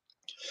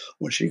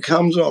 When she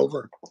comes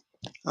over,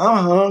 I'm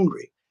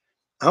hungry.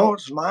 I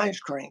want some ice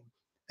cream.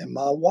 And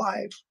my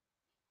wife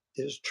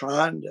is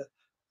trying to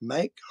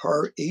make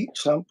her eat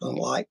something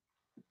like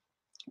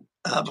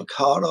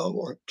avocado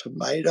or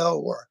tomato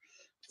or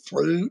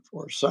fruit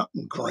or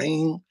something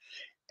green.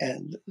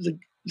 And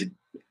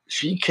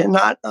she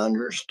cannot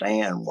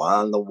understand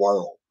why in the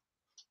world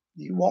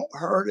you want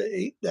her to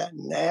eat that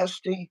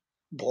nasty,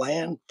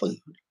 bland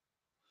food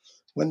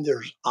when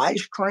there's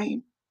ice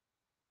cream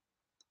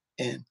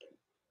and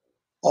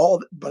all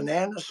the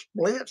banana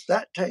splits.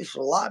 That tastes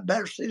a lot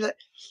better. See that?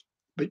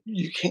 But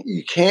you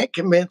can't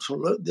convince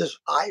them. Look, this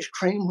ice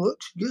cream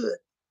looks good,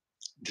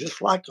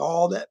 just like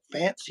all that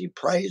fancy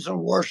praise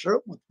and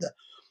worship with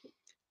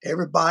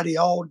everybody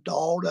all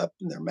dolled up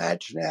in their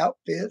matching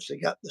outfits. They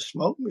got the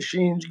smoke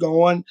machines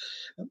going,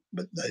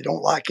 but they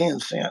don't like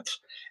incense.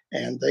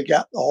 And they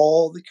got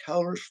all the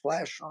colors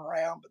flashing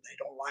around, but they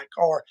don't like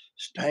our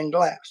stained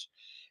glass.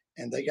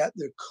 And they got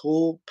their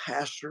cool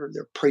pastor,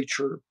 their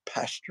preacher,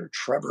 Pastor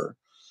Trevor,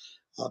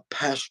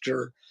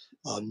 Pastor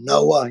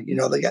Noah.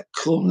 They got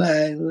cool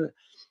names,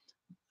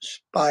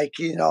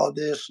 spiky and all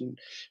this, and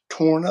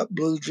torn up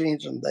blue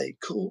jeans, and they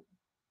cool,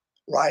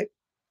 right?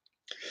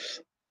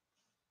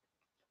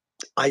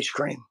 Ice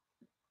cream.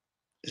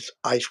 It's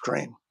ice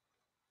cream.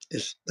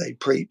 They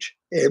preach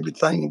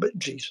everything but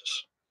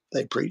Jesus.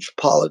 They preach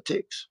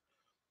politics.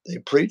 They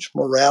preach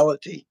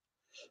morality.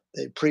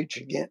 They preach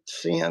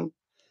against sin,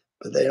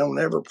 but they don't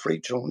ever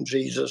preach on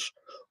Jesus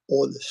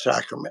or the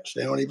sacraments.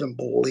 They don't even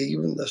believe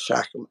in the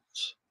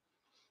sacraments.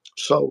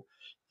 So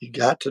you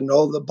got to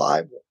know the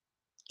Bible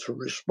to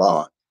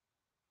respond.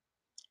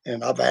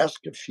 And I've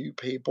asked a few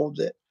people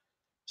that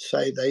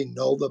say they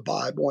know the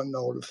Bible and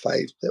know the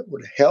faith that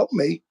would help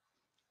me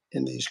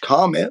in these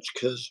comments,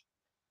 because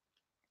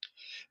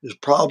it's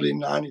probably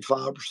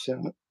 95%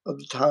 of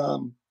the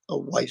time a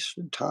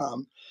wasted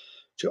time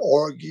to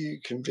argue,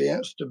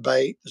 convince,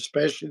 debate,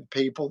 especially the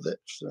people that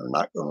they're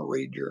not going to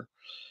read your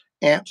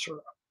answer.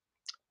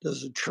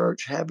 Does the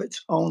church have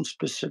its own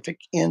specific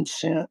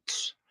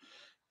incense?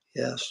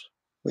 Yes,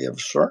 we have a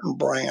certain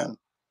brand.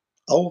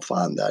 I will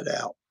find that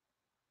out.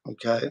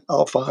 Okay,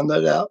 I'll find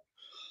that out.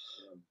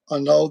 I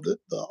know that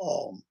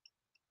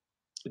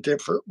the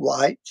different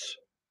rites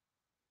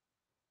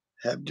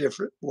have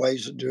different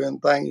ways of doing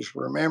things.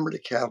 Remember, the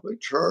Catholic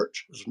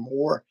Church is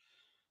more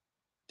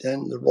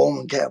than the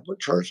Roman Catholic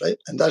Church.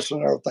 And that's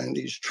another thing,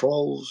 these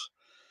trolls,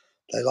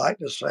 they like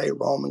to say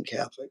Roman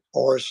Catholic,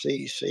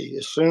 RCC.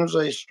 As soon as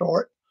they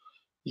start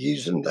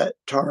using that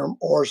term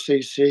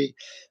RCC,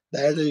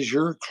 that is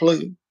your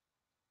clue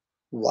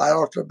right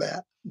off the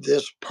bat.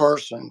 This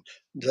person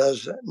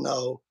doesn't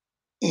know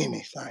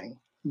anything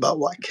about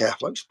what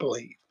Catholics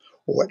believe.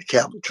 or what the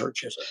Catholic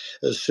Church is.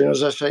 As soon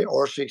as I say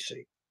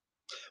RCC,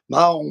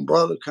 my own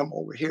brother come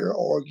over here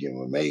arguing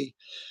with me.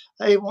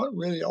 He wasn't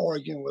really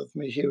arguing with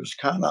me. He was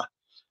kind of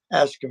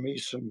asking me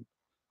some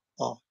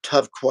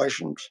tough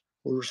questions.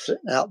 We were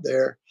sitting out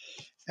there,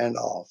 and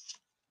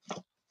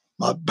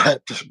my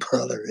Baptist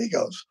brother, he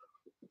goes,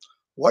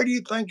 "What do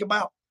you think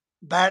about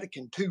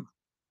Vatican II?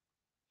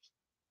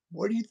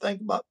 What do you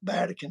think about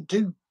Vatican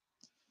II?"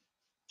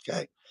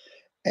 Okay.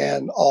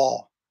 And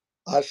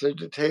I said,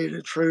 to tell you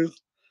the truth,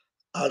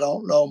 I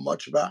don't know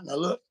much about it. Now,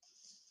 look,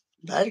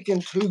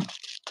 Vatican II,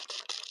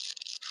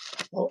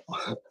 well,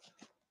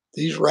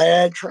 these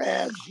rad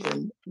trads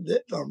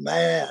are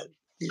mad.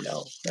 You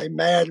know, they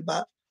mad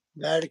about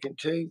Vatican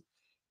II.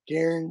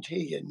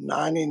 Guarantee you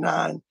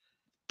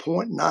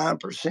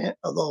 99.9%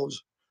 of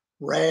those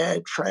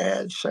rad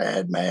trads,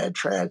 sad, mad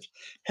trads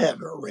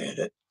haven't read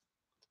it.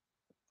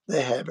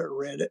 They haven't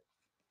read it.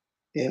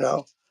 You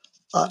know,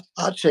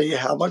 I'll tell you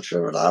how much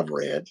of it I've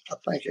read. I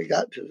think I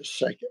got to the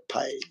second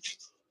page.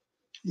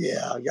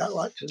 Yeah, I got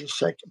right to the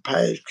second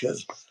page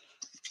because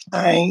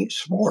I ain't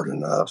smart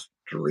enough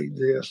to read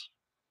this.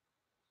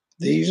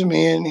 These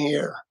men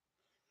here,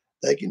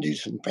 they can do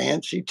some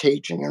fancy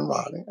teaching and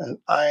writing, and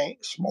I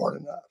ain't smart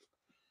enough.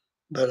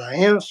 But I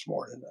am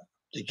smart enough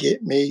to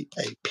get me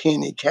a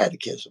penny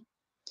catechism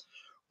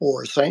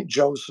or St.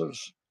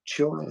 Joseph's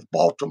Children of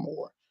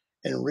Baltimore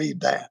and read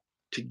that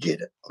to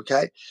get it.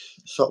 Okay.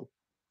 So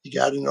you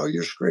got to know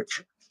your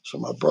scripture. So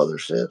my brother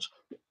says,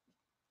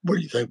 "What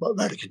do you think about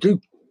Vatican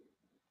II?"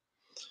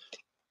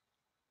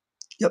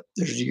 Yep,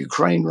 there's the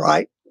Ukraine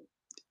Rite.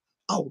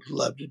 I would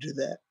love to do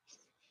that.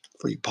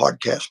 For you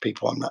podcast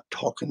people, I'm not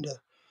talking to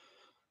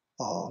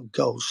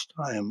Ghost.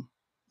 I am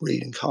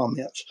reading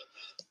comments.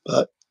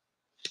 But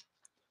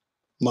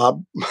my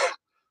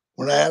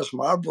when I asked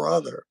my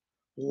brother,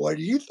 "What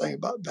do you think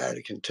about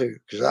Vatican II?"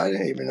 Because I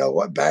didn't even know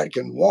what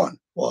Vatican I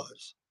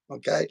was.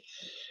 Okay.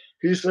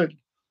 He said,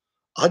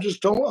 "I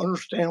just don't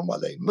understand why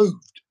they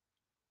moved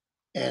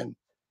and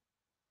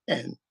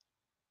and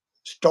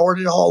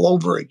started all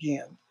over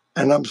again."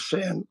 And I'm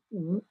saying,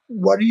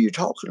 "What are you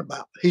talking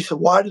about?" He said,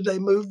 "Why did they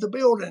move the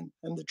building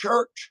and the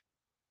church?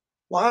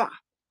 Why?"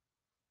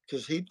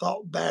 Because he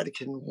thought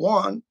Vatican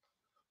I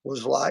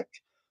was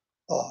like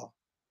uh,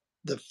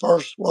 the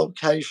first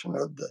location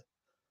of the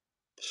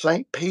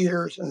St.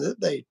 Peter's, and that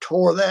they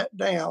tore that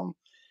down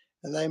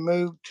and they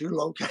moved to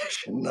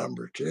location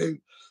number 2,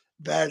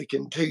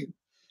 Vatican II,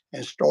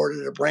 and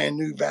started a brand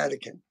new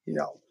Vatican. You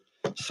know,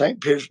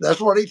 St. Peter's. That's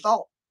what he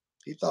thought.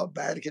 He thought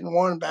Vatican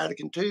I and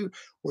Vatican II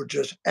were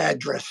just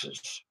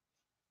addresses,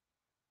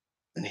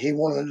 and he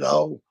wanted to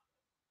know,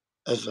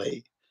 as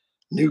a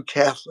new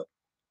Catholic,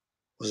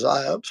 was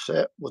I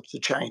upset with the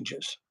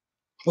changes?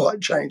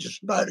 What changes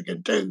to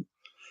Vatican II?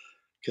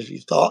 Because he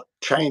thought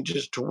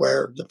changes to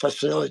where the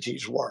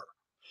facilities were.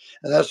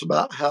 And that's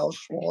about how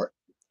smart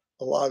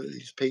a lot of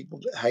these people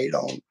that hate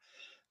on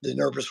the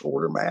Nervous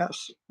Order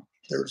Mass,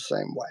 they're the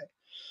same way.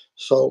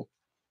 So,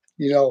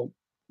 you know,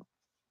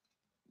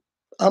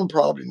 I'm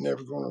probably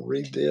never going to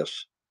read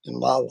this in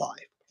my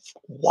life.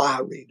 Why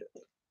read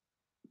it?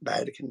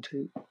 Vatican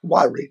II.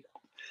 Why read it?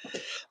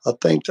 I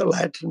think the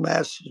Latin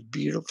Mass is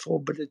beautiful,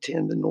 but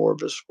attend the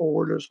Nervous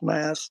Order's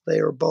Mass. They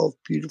are both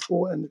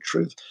beautiful. And the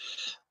truth,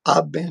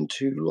 I've been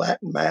to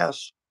Latin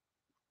Mass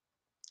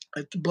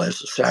at the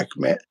Blessed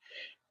Sacrament,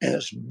 and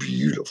it's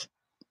beautiful.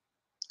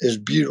 It's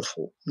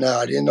beautiful. Now,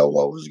 I didn't know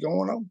what was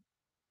going on,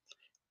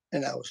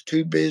 and I was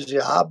too busy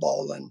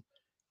eyeballing.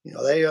 You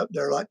know, they up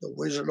there like the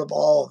Wizard of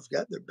Oz,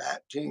 got their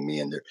back to me,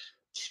 and they're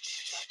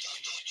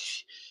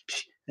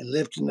and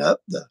lifting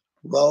up the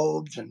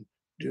robes and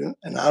doing,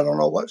 and I don't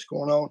know what's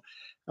going on.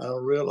 I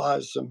don't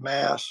realize the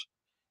Mass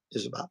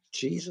is about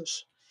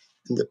Jesus,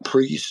 and the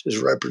priest is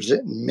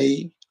representing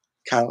me,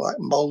 kind of like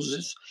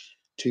Moses,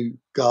 to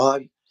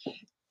God,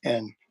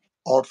 and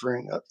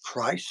offering up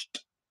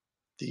Christ,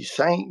 the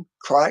same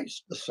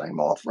Christ, the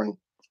same offering,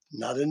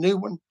 not a new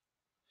one,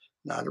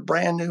 not a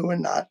brand new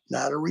one,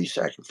 not a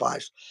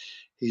re-sacrifice.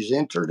 He's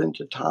entered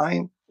into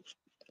time,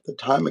 the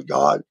time of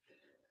God,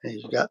 and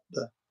he's got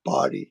the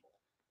body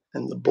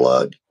and the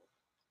blood,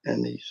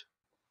 and he's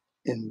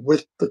and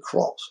with the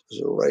cross, as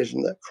they're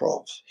raising that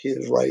cross, he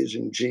is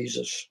raising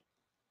Jesus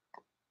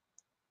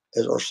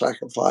as our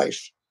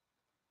sacrifice.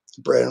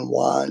 The bread and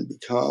wine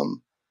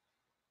become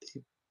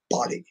the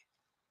body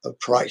of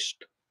Christ,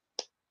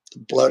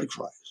 the blood of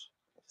Christ.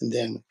 And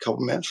then a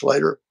couple minutes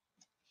later,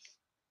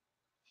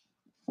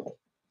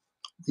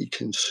 we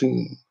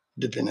consume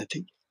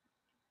divinity.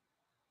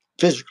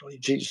 Physically,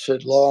 Jesus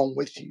said, "Lo, I'm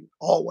with you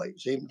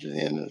always, even to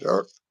the end of the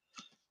earth."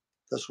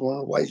 That's one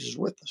of the ways he's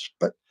with us.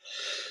 But,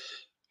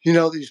 you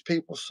know, these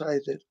people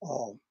say that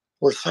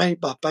we're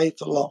saved by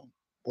faith alone.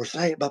 We're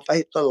saved by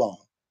faith alone.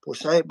 We're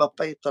saved by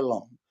faith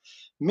alone.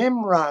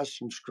 Memorize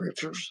some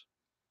scriptures,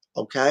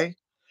 okay?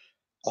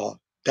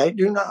 They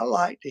do not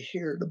like to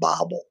hear the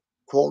Bible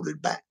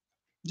quoted back.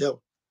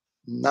 They'll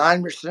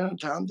 9% of the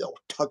time they'll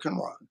tuck and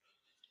run.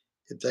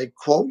 If they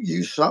quote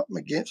you something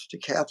against the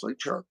Catholic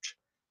Church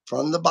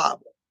from the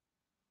Bible,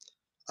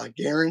 I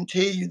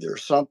guarantee you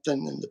there's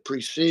something in the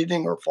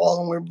preceding or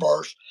following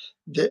verse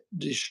that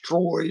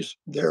destroys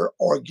their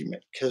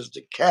argument, because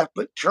the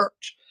Catholic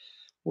Church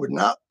would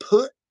not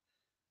put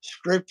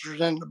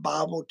scriptures in the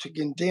Bible to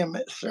condemn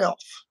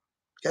itself.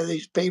 Okay,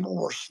 these people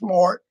were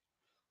smart,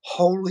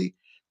 holy,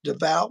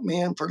 devout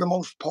men for the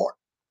most part.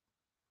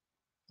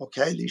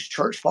 Okay, these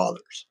church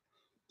fathers,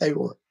 they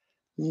were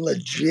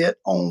legit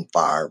on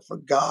fire for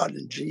God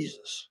and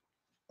Jesus.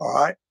 All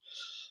right,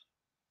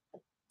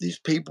 these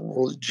people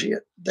were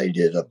legit. They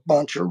did a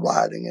bunch of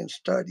writing and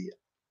studying.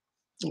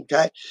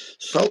 Okay,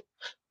 so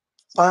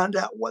find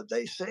out what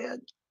they said.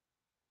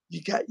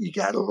 You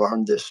got to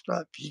learn this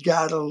stuff. You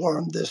got to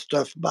learn this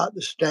stuff about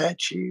the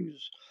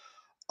statues,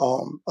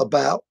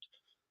 about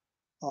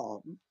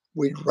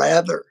we'd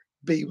rather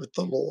be with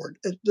the Lord.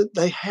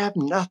 They have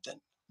nothing.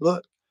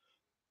 Look,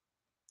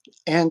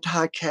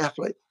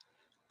 anti-Catholic,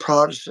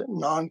 Protestant,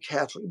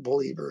 non-Catholic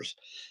believers,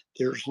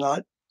 there's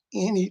not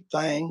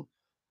anything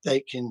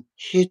they can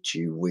hit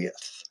you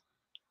with,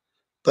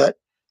 but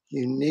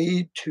you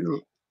need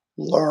to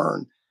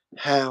learn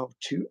how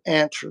to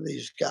answer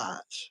these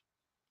guys.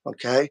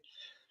 Okay,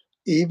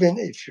 even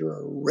if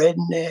you're a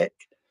redneck,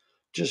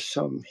 just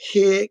some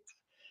hick,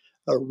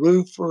 a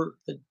roofer,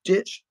 a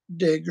ditch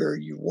digger,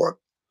 you work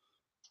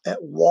at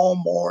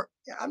Walmart.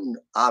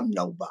 I'm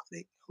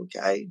nobody.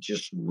 Okay,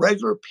 just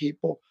regular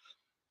people.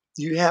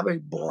 You have a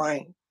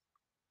brain,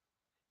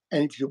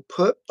 and if you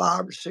put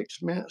 5 or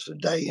 6 minutes a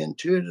day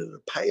into it,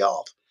 it'll pay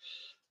off.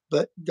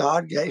 But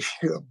God gave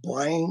you a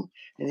brain,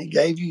 and He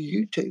gave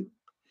you YouTube.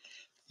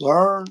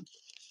 Learn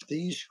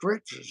these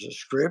scriptures, the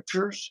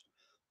scriptures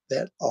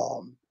that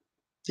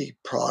the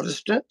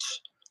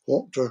Protestants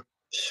want to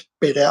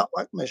spit out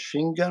like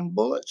machine gun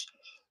bullets.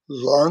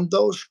 Learn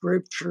those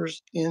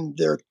scriptures in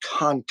their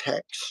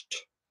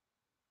context,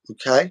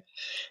 okay?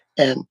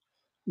 And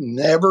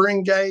never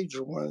engage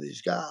with one of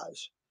these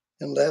guys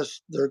unless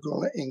they're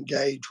going to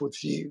engage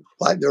with you.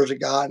 Like there's a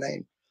guy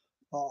named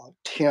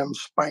Tim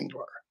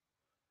Spangler.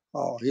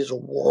 He's a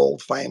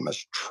world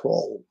famous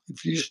troll.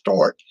 If you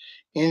start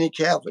any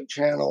Catholic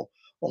channel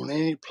on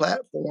any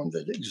platform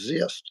that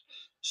exists,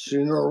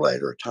 sooner or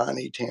later,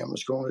 Tiny Tim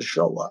is going to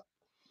show up.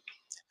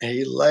 And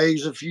he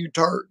lays a few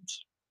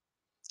turds.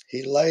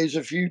 He lays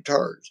a few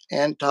turds,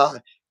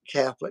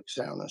 anti-Catholic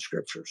sounding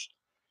scriptures.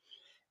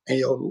 And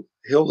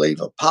he'll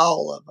leave a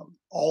pile of them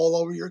all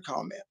over your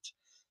comments.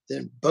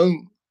 Then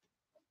boom,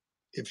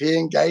 if he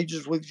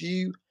engages with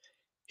you,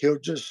 he'll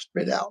just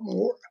spit out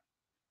more.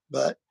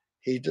 But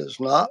he does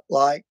not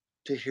like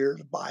to hear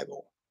the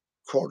Bible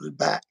quoted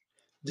back.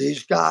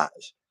 These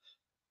guys,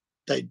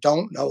 they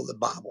don't know the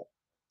Bible.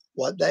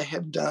 What they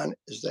have done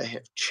is they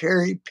have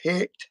cherry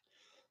picked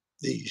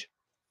these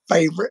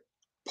favorite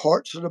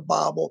parts of the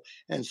Bible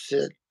and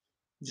said,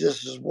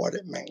 this is what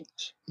it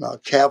means. Now,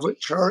 Catholic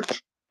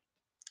Church,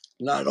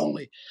 not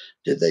only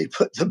did they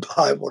put the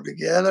Bible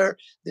together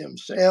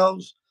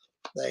themselves,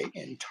 they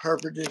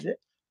interpreted it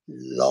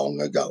long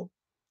ago.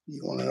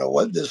 You want to know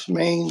what this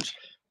means?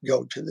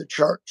 Go to the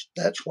church.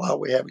 That's why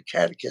we have a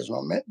catechism.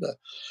 I meant to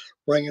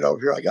bring it over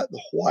here. I got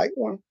the white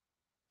one.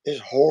 It's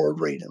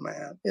hard reading,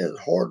 man. It is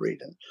hard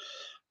reading.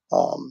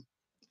 Um,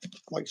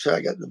 like I said,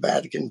 I got the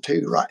Vatican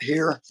II right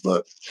here.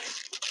 Look,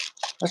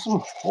 that's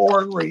some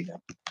hard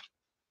reading.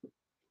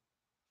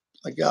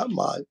 I got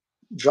my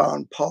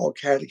John Paul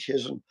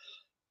Catechism.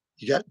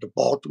 You got the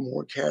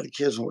Baltimore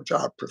Catechism, which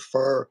I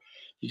prefer.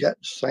 You got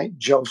St.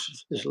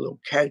 Joseph's, is a little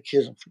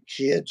catechism for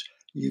kids.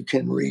 You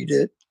can read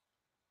it.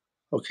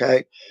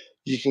 Okay.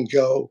 You can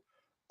go.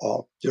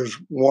 There's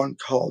one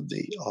called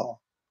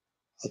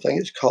I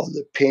think it's called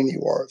the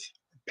Pennyworth,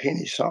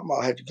 Penny something.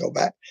 I had to go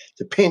back.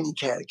 The Penny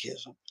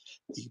Catechism.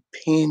 The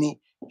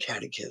Penny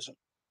Catechism.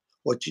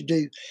 What you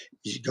do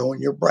is you go in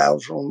your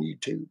browser on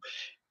YouTube,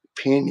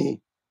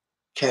 Penny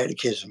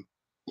Catechism.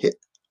 Hit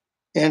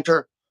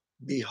enter,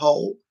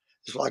 behold.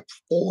 It's like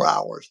 4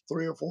 hours,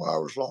 3 or 4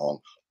 hours long,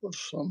 with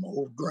some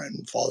old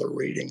grandfather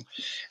reading.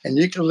 And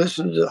you can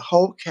listen to the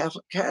whole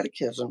Catholic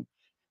Catechism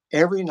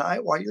every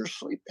night while you're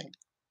sleeping.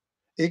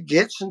 It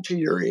gets into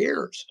your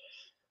ears.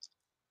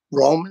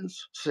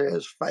 Romans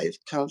says faith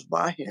comes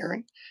by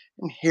hearing,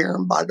 and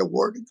hearing by the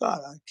word of God.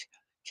 I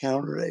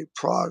counted a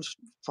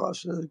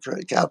Protestant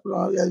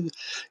Catholic.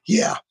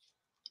 Yeah,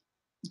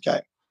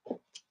 okay.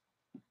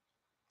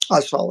 I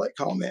saw that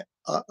comment.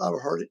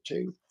 I've heard it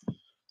too.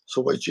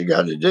 So what you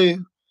got to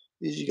do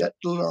is you got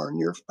to learn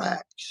your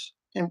facts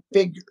and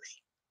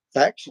figures.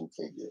 Facts and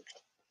figures.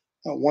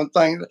 Now, one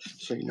thing,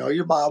 so you know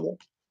your Bible,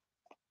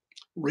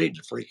 read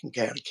the freaking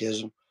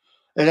catechism.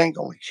 It ain't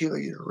going to kill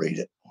you to read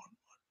it.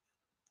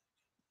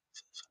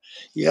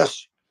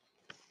 Yes,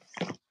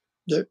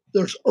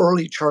 there's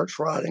early church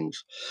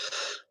writings.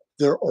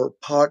 There are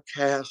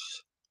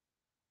podcasts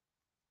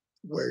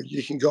where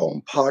you can go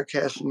on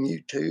podcasts on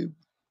YouTube,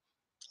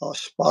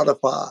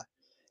 Spotify,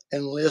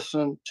 and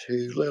listen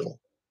to little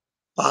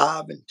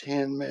 5 and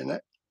 10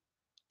 minute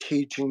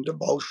teaching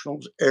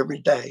devotionals every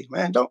day.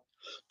 Man, don't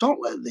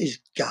let these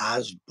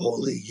guys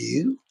bully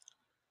you.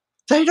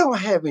 They don't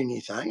have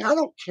anything. I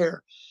don't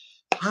care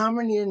how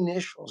many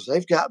initials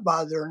they've got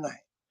by their name.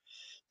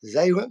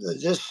 They went to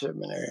this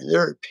seminary and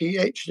they're a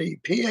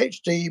PhD.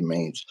 PhD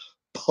means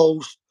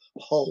post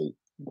hole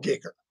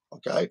digger.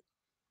 Okay.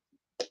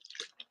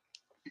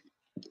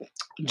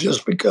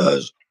 Just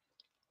because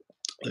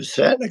they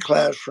sat in a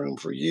classroom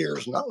for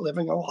years, not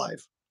living a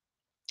life,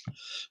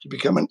 to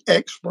become an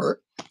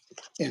expert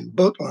in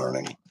book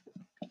learning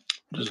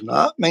does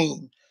not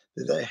mean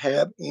that they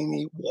have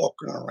any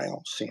walking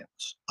around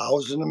sense. I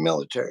was in the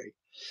military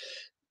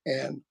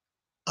and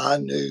I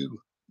knew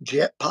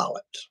jet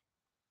pilots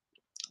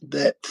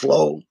that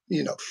flew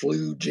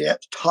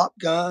jets, Top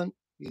Gun,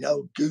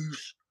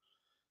 Goose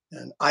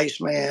and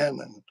Iceman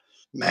and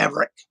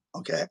Maverick.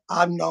 Okay.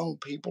 I've known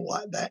people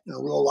like that in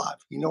real life.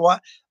 You know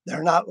what?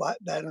 They're not like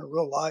that in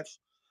real life.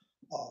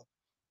 Uh,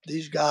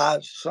 these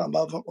guys, some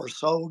of them are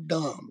so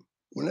dumb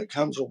when it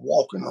comes to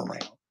walking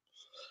around.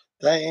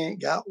 They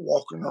ain't got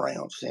walking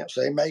around sense.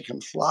 They make them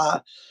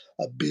fly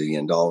 $1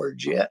 billion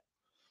jet,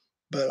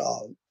 but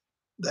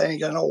they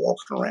ain't got no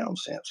walking around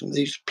sense. And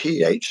these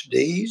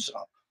PhDs,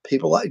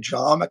 people like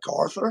John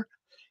MacArthur,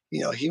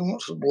 he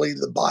wants to believe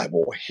the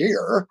Bible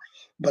here,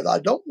 but I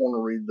don't want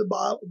to read the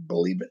Bible,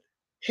 believe it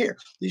here.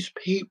 These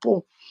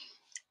people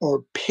are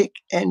pick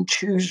and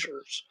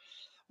choosers.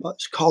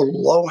 What's called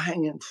low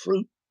hanging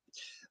fruit.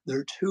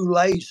 They're too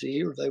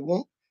lazy or they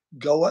won't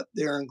go up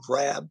there and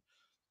grab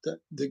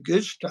the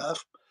good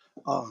stuff.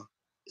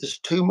 It's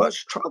too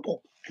much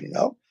trouble,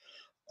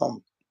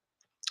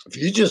 If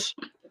you just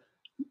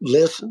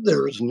listen,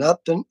 there is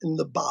nothing in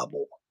the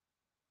Bible,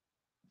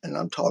 and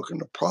I'm talking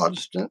to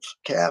Protestants,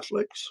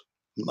 Catholics,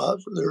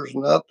 Muslims, there's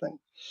nothing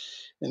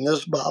in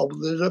this Bible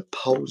that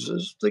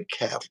opposes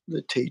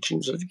the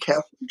teachings of the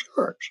Catholic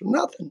Church.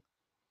 Nothing.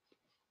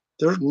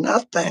 There's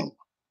nothing.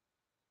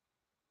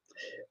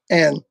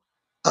 And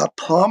I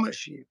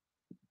promise you,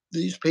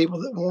 these people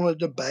that want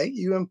to debate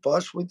you and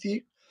fuss with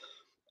you,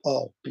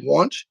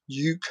 once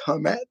you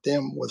come at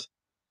them with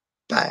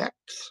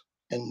facts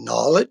and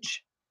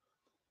knowledge,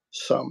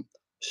 some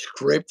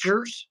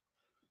scriptures,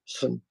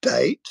 some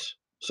dates,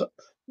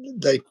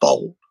 they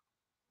fold.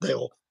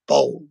 They'll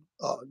fold.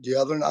 The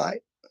other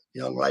night,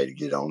 young lady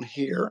get on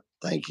here.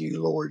 Thank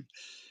you, Lord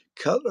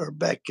Cutler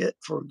Beckett,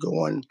 for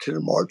going to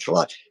the March of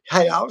Life.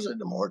 Hey, I was at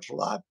the March of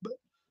Life, but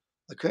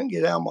I couldn't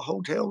get out of my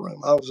hotel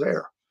room. I was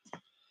there.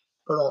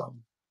 But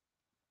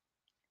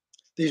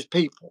these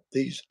people,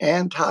 these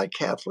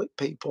anti-Catholic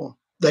people,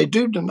 they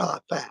do deny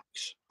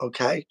facts.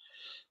 Okay,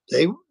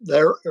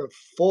 they're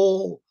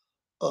full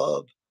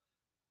of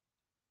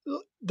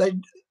they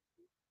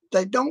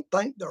they don't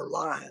think they're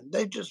lying.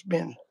 They've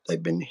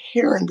been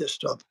hearing this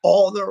stuff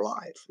all their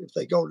life. If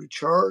they go to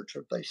church,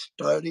 if they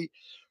study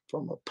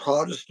from a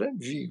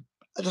Protestant view,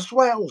 that's the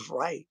way I was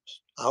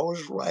raised. I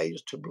was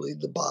raised to believe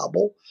the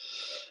Bible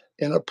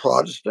in a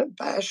Protestant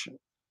fashion.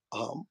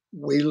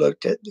 We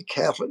looked at the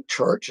Catholic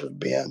Church as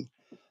being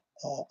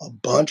a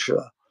bunch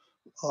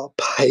of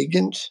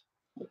pagans.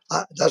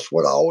 That's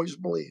what I always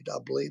believed. I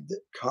believed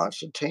that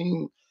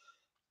Constantine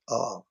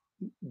uh,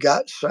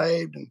 got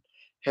saved and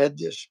had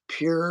this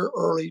pure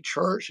early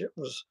church. It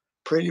was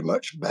pretty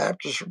much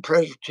Baptist or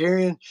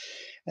Presbyterian.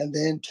 And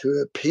then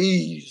to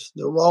appease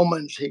the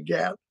Romans, he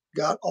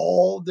got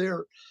all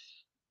their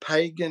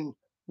pagan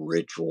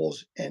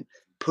rituals and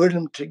put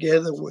them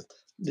together with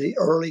the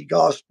early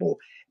gospel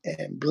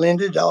and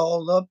blended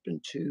all up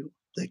into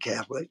the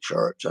Catholic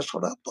Church. That's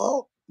what I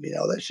thought. They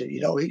said,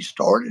 he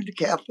started the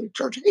Catholic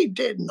Church. He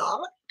did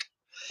not.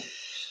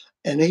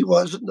 And he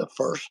wasn't the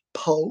first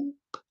pope.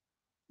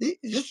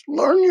 Just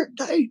learn your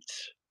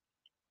dates.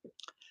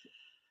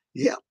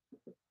 Yeah,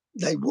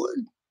 they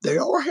would. They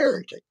are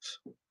heretics.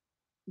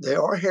 They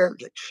are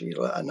heretics,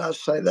 Sheila. And I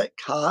say that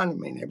kind. I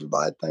mean,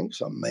 everybody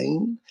thinks I'm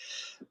mean.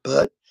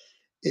 But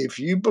if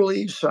you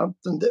believe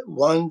something that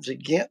runs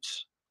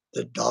against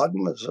the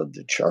dogmas of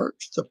the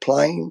church, the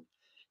plain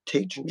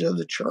teachings of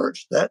the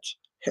church, that's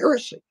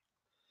heresy.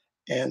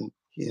 And,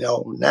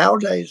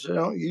 nowadays they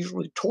don't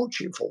usually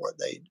torture you for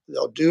it.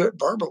 They'll do it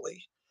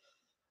verbally.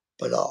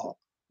 But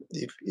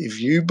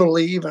if you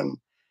believe in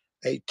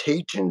a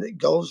teaching that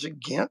goes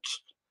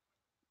against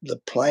the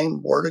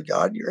plain word of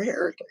God, you're a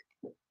heretic.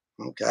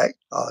 Okay.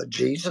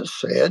 Jesus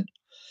said,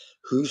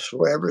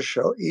 whosoever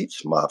shall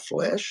eats my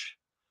flesh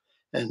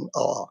and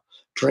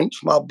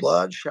drinks my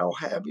blood shall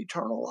have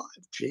eternal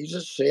life.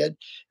 Jesus said,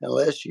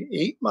 unless you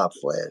eat my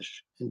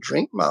flesh and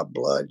drink my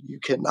blood, you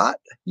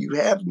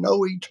have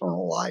no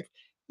eternal life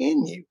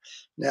in you.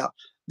 Now,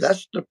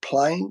 that's the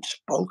plain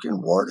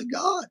spoken word of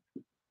God.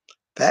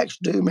 Facts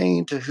do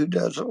mean to who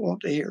doesn't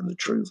want to hear the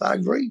truth. I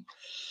agree.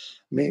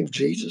 I mean, if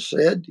Jesus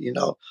said,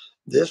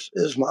 this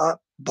is my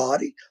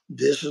body,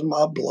 this is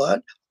my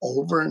blood,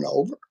 over and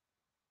over,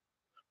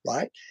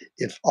 right?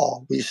 If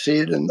we see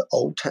it in the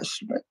Old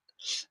Testament,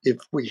 if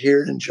we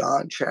hear it in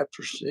John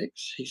chapter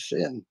 6, he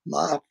said,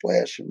 my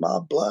flesh and my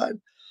blood,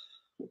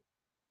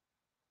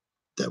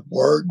 the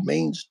word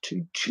means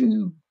to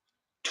chew,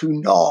 to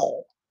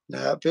gnaw.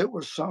 Now, if it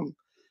was some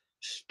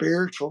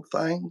spiritual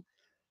thing,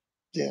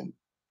 then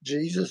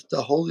Jesus,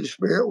 the Holy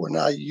Spirit, would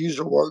not use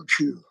the word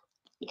chew.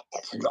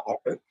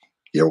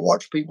 You ever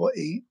watch people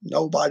eat?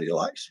 Nobody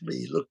likes to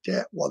be looked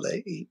at while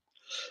they eat.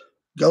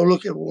 Go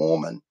look at a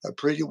woman, a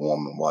pretty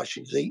woman, while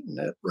she's eating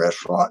at a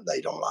restaurant.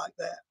 They don't like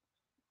that.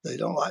 They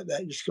don't like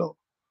that. Just go,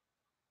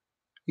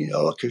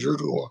 look at your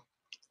door.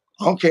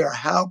 I don't care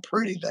how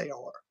pretty they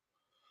are.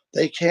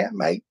 They can't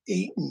make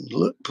eating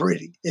look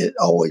pretty. It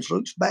always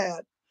looks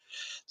bad.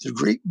 The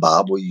Greek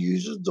Bible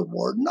uses the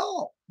word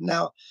gnaw.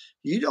 Now,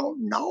 you don't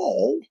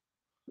gnaw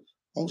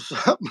on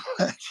something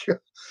that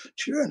you're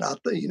chewing. I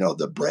think,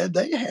 the bread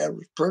they had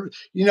was pretty.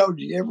 Do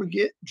you ever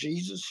get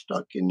Jesus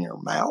stuck in your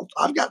mouth?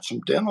 I've got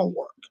some dental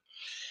work.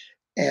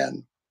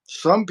 And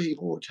some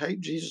people will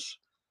take Jesus,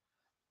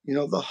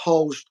 the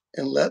host,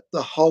 and let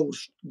the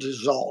host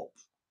dissolve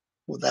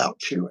without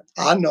chewing.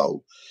 I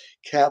know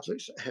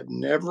Catholics have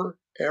never,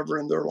 ever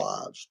in their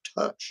lives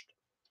touched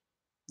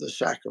the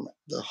sacrament,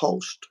 the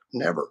host,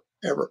 never,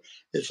 ever.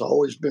 It's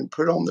always been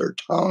put on their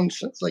tongue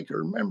since they can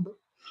remember.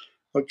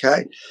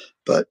 Okay.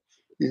 But,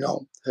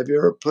 have you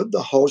ever put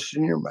the host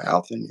in your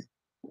mouth and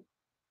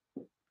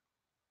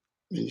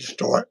you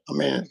start? I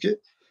mean,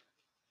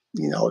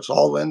 it's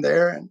all in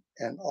there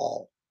and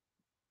all.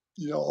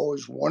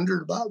 Always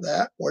wondered about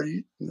that. What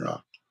do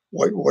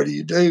what do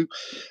you do?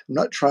 I'm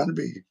not trying to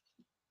be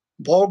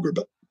vulgar,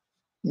 but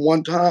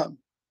one time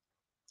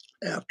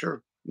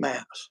after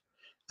Mass,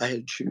 I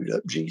had chewed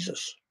up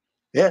Jesus.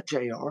 Yeah,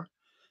 JR.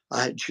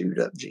 I had chewed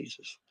up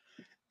Jesus.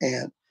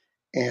 And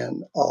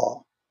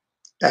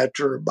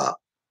after about,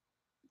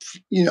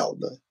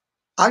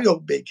 I go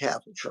to big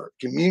Catholic church.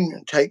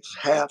 Communion takes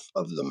half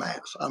of the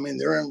Mass. I mean,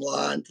 they're in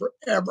line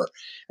forever.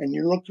 And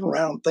you're looking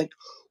around and think,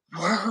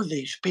 where are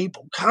these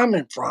people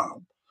coming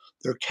from?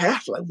 They're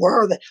Catholic.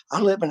 Where are they? I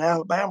live in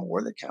Alabama.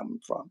 Where are they coming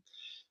from?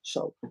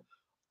 So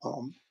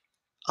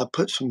I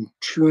put some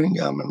chewing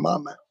gum in my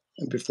mouth.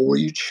 And before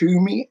you chew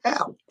me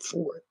out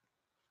for it,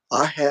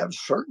 I have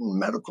certain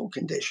medical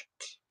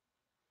conditions.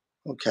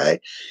 Okay.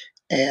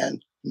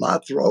 And my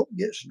throat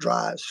gets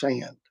dry as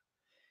sand.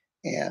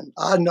 And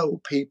I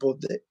know people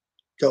that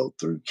go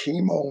through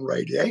chemo and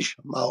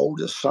radiation. My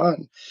oldest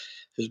son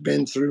has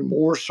been through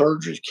more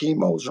surgeries,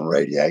 chemos, and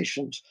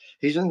radiations.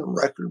 He's in the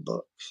record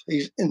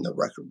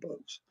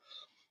books.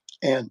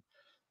 And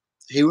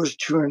he was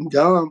chewing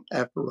gum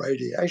after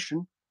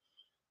radiation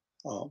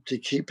to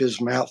keep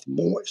his mouth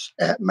moist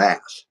at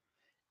Mass.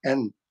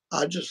 And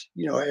I just,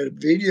 had a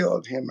video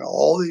of him and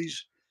all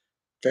these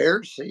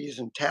Pharisees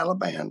and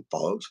Taliban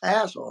folks,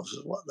 assholes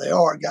is what they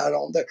are, got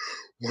on there.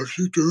 What's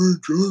he doing?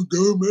 Chewing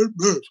gum at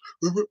Mass?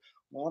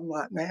 Well, I'm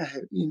like, man,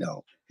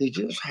 he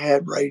just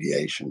had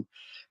radiation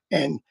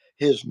and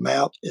his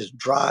mouth is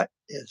dry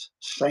as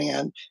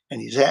sand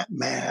and he's at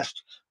Mass.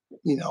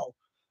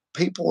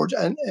 People were,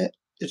 and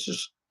it's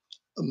just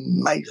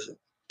amazing.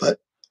 But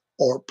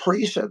our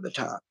priest at the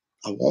time,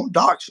 I won't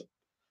dox him,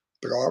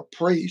 but our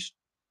priest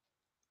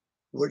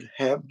would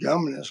have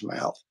gum in his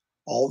mouth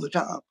all the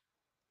time.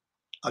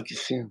 I could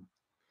see him.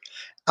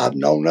 I've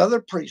known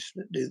other priests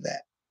that do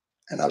that,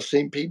 and I've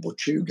seen people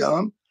chew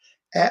gum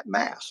at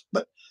Mass,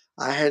 but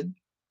I had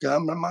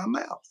gum in my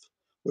mouth,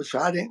 which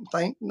I didn't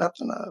think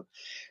nothing of.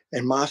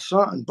 And my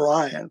son,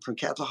 Brian, from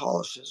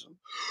Catholicism,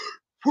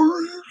 what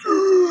are you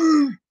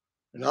doing?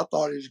 And I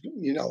thought he's,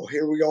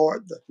 here we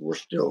are, we're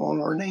still on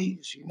our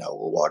knees, we're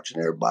watching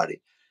everybody.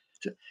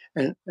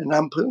 And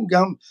I'm putting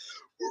gum,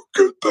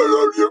 get that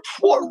out of you,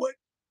 swallow it,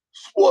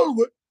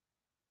 swallow it,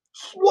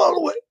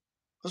 swallow it.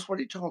 That's what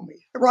he told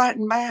me, right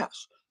in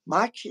Mass.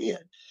 My kid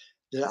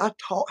that I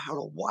taught how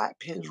to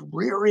wipe his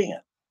rear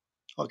end,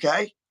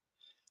 okay?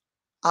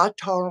 I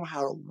taught him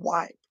how to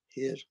wipe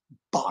his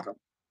bottom.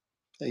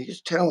 And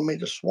he's telling me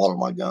to swallow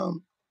my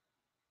gum.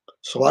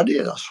 So I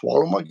did. I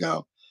swallowed my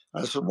gum.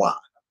 I said, why?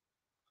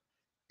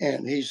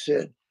 And he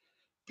said,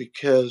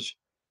 because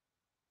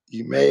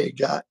you may have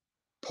got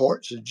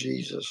parts of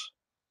Jesus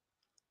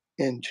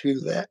into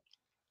that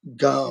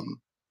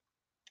gum,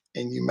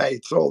 and you may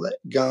throw that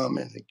gum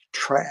in the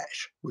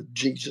trash with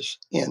Jesus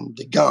in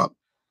the gum.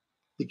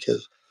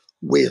 Because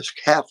we as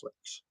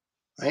Catholics,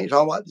 I ain't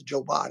talking about the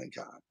Joe Biden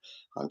kind,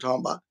 I'm talking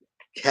about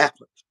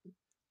Catholics.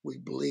 We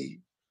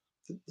believe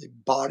that the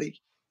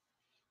body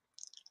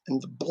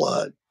and the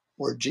blood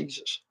were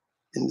Jesus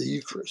in the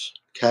Eucharist.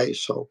 Okay,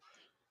 so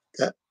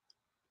that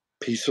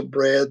piece of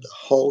bread, the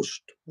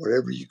host,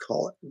 whatever you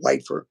call it,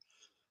 wafer.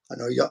 I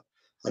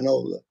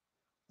know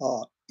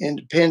the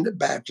independent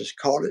Baptists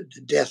called it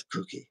the death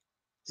cookie,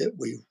 that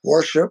we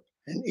worship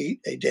and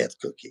eat a death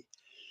cookie.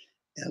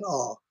 And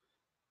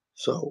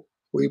so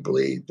we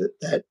believe that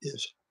that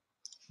is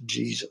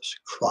Jesus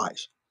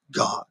Christ,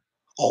 God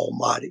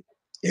Almighty,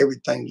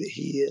 everything that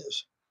He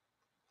is.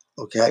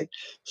 Okay,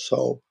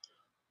 so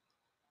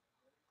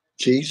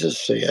Jesus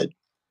said,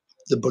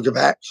 the book of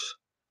Acts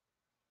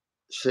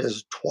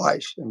says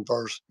twice in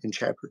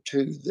chapter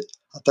 2, that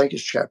I think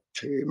it's chapter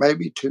 2,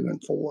 maybe 2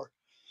 and 4,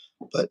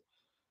 but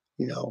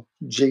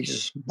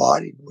Jesus'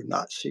 body would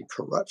not see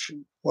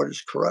corruption. What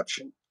is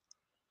corruption?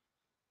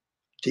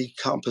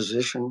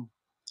 Decomposition,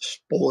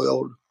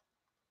 spoiled,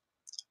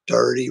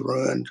 dirty,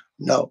 ruined.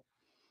 No.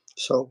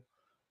 So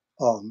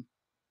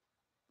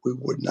We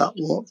would not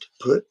want to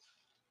put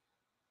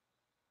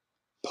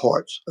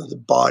parts of the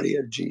body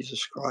of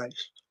Jesus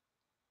Christ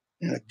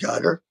in a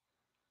gutter.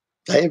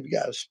 They've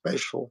got a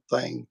special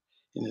thing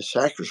in the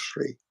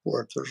sacristy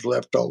where if there's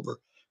leftover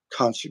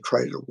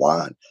consecrated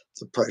wine,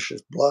 the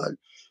precious blood,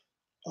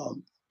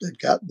 they've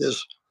got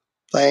this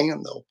thing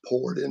and they'll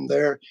pour it in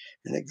there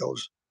and it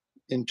goes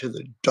into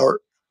the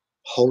dirt,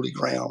 holy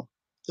ground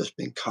that's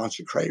been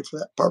consecrated for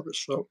that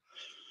purpose. So,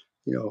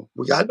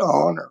 we got to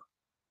honor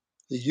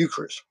the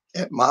Eucharist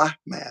at my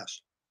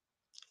Mass.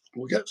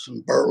 We got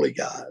some burly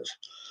guys.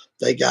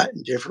 They got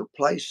in different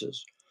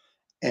places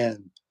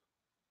and,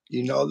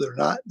 they're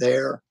not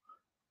there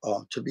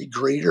to be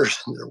greeters.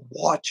 They're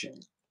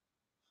watching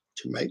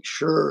to make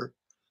sure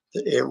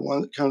that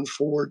everyone that comes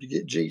forward to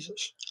get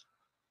Jesus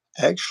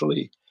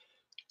actually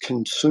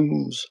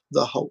consumes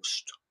the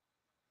host.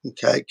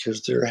 Okay,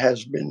 because there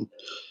has been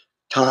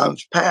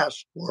times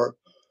past where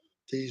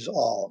these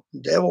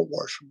devil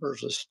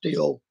worshippers are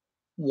still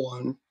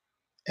one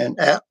and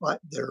act like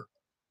they're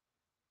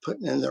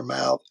putting it in their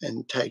mouth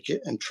and take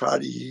it and try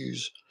to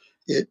use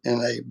it in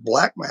a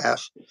black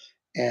mass.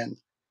 And,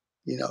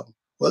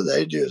 what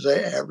they do is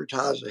they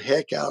advertise the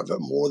heck out of it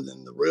more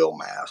than the real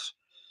mass.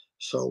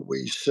 So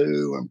we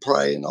sue and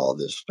pray and all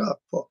this stuff.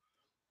 But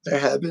there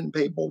have been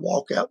people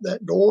walk out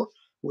that door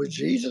with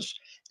Jesus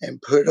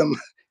and put them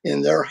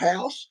in their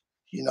house,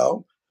 get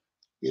a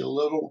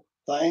little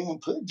thing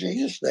and put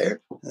Jesus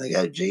there. And they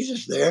got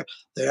Jesus there.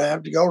 They don't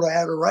have to go to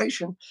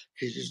adoration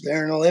because he's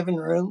there in the living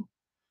room.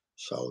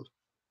 So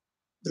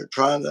they're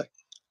trying to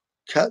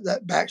cut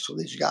that back so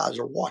these guys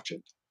are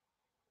watching.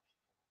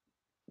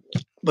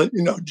 But,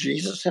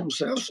 Jesus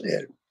himself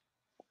said,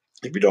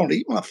 if you don't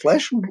eat my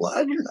flesh and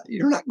blood,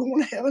 you're not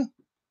going to heaven.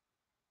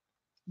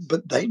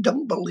 But they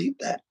don't believe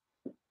that.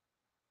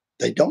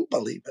 They don't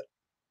believe it.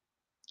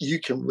 You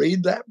can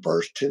read that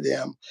verse to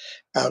them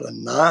out of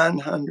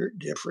 900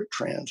 different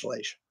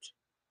translations,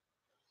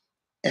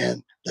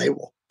 and they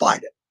will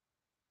fight it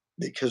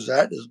because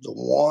that is the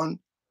one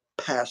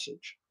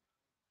passage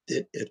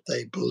that if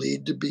they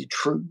believe to be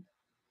true,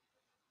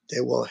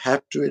 they will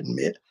have to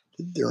admit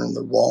that they're in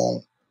the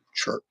wrong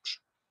church.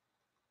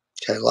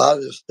 Okay, a lot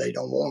of this they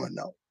don't want to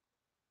know.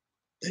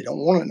 They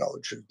don't want to know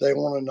the truth. They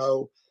want to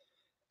know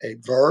a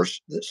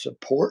verse that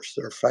supports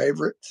their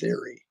favorite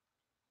theory.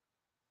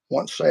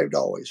 Once saved,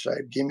 always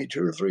saved. Give me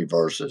 2 or 3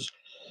 verses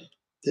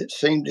that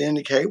seem to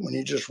indicate when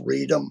you just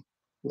read them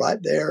right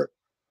there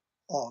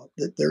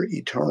that they're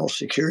eternal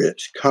security.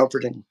 It's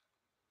comforting.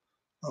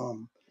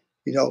 Um,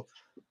 you know,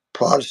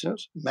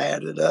 Protestants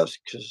mad at us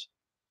because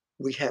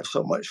we have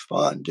so much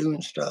fun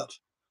doing stuff.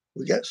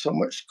 We got so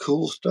much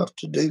cool stuff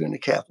to do in the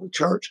Catholic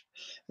Church,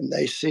 and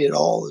they see it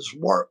all as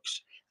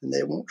works, and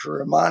they want to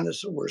remind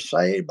us that we're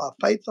saved by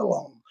faith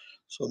alone.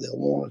 So they'll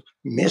want to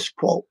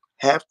misquote,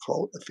 half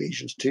quote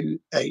Ephesians 2,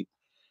 8,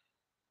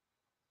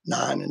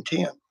 9, and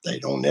 10. They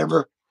don't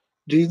ever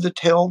do the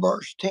tell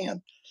verse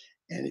 10.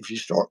 And if you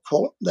start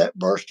quoting that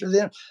verse to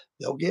them,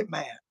 they'll get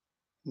mad.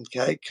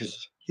 Okay,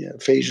 because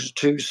Ephesians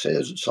 2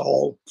 says it's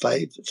all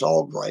faith, it's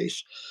all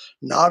grace,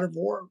 not of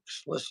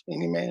works, lest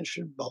any man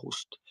should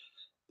boast.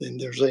 Then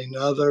there's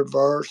another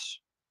verse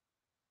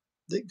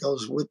that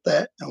goes with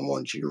that, and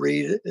once you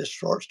read it, it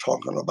starts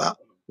talking about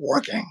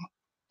working.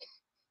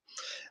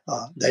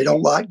 They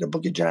don't like the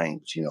Book of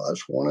James.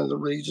 That's one of the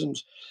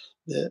reasons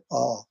that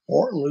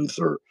Martin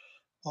Luther,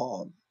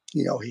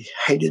 he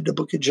hated the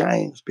Book of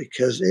James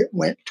because it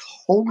went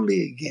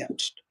totally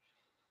against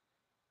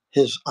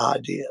his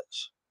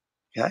ideas.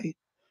 Okay.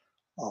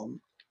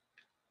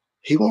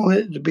 He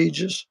wanted it to be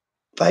just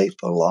faith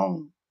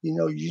alone.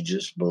 You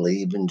just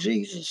believe in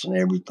Jesus and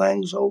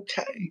everything's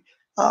okay.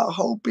 I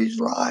hope he's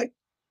right.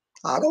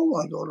 I don't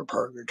want to go to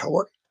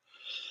purgatory.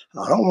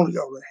 I don't want to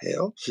go to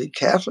hell. See,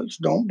 Catholics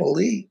don't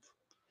believe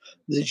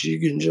that you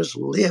can just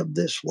live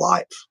this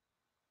life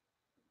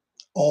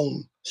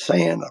on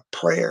saying a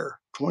prayer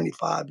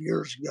 25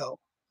 years ago.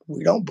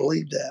 We don't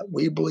believe that.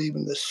 We believe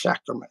in the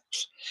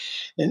sacraments.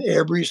 And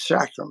every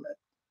sacrament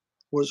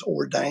was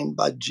ordained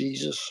by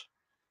Jesus,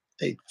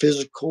 a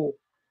physical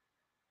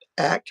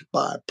act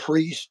by a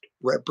priest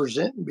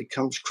representing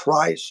becomes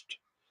Christ.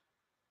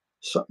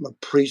 Something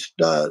a priest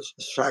does.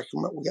 The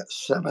sacrament, we got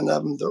 7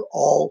 of them. They're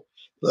all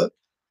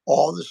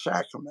the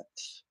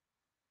sacraments.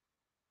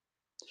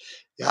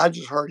 Yeah, I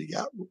just heard he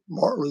got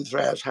Martin Luther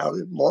asked how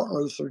did Martin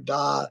Luther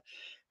die,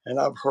 and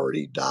I've heard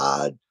he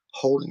died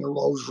holding a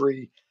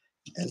rosary,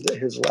 and that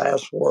his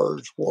last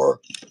words were,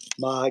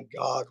 "My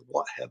God,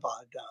 what have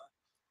I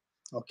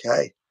done?"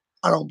 Okay,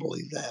 I don't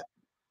believe that.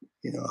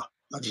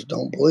 I just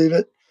don't believe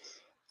it.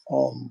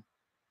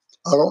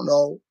 I don't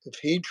know if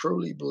he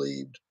truly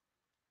believed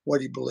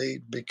what he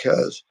believed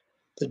because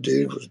the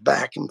dude was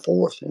back and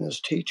forth in his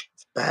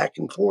teachings, back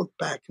and forth,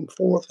 back and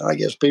forth. And I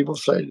guess people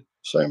say the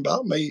same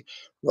about me,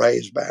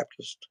 raised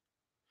Baptist.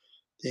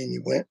 Then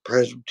you went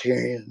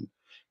Presbyterian,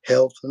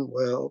 health and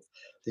wealth,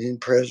 then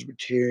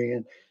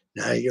Presbyterian.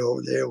 Now you're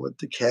over there with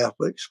the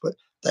Catholics, but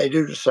they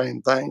do the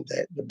same thing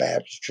that the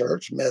Baptist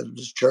Church,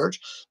 Methodist Church,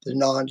 the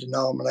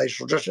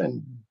non-denominational church,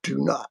 and do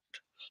not.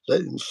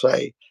 let them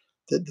say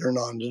that they're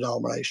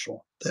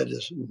non-denominational. That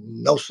is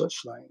no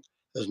such thing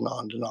as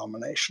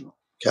non-denominational.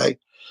 Okay,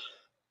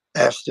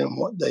 ask them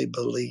what they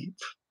believe,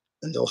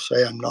 and they'll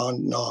say, "I'm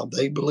non." No,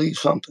 they believe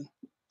something.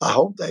 I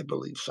hope they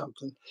believe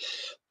something,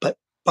 but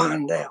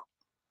find out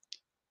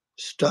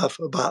stuff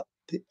about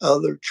the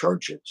other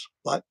churches,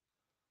 like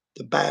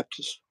the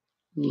Baptist,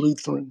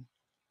 Lutheran,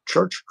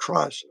 Church of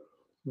Christ.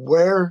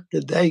 Where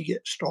did they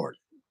get started?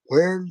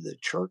 Where did the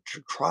Church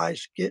of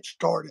Christ get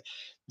started?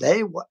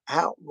 They will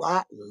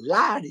outright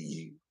lie to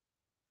you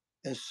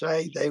and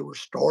say they were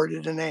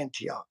started in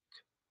Antioch.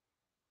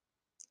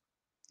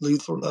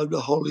 Luther loved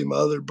the Holy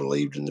Mother,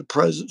 believed in the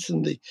presence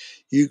in the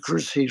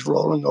Eucharist. He's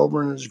rolling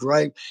over in his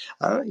grave.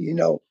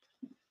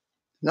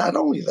 Not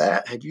only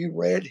that, have you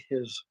read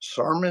his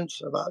sermons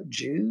about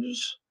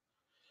Jews?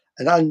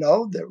 And I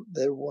know that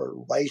there were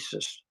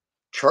racist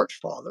church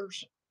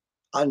fathers.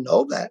 I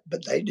know that,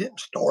 but they didn't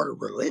start a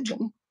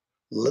religion.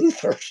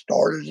 Luther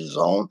started his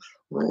own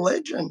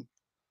religion.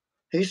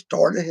 He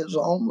started his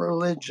own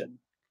religion.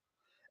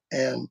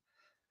 And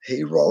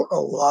he wrote a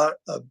lot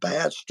of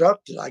bad stuff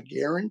that I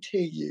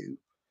guarantee you,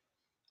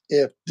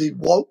 if the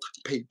woke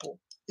people,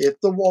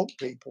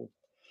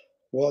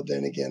 well,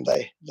 then again,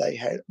 they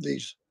had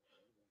these,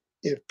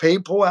 if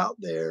people out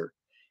there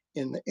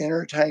in the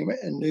entertainment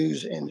and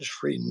news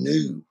industry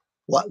knew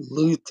what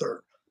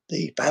Luther,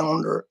 the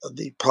founder of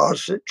the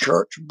Protestant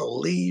church,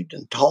 believed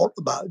and taught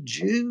about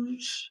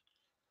Jews,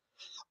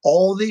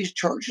 all these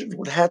churches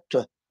would have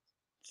to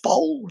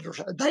fold.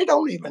 They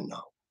don't even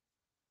know.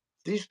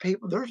 These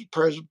people, there's a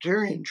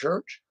Presbyterian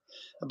church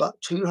about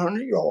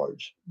 200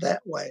 yards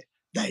that way.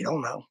 They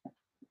don't know.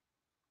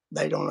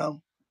 They don't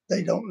know.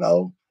 They don't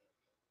know.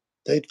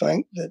 They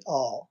think that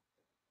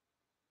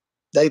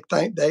they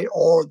think they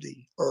are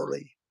the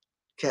early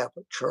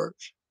Catholic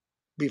Church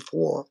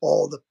before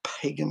all the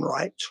pagan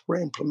rites were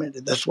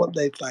implemented. That's what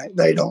they think.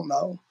 They don't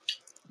know.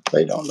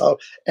 They don't know.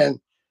 And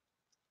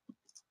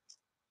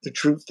the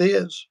truth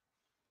is,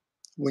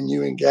 when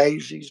you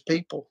engage these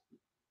people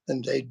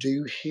and they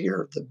do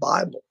hear the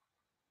Bible,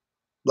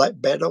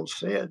 like Beto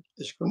said,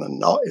 it's going to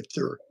know if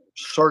they're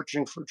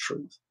searching for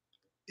truth,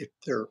 if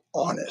they're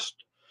honest,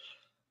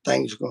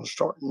 things are going to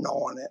start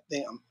gnawing at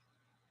them.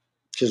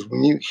 Because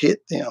when you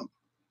hit them,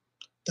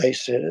 they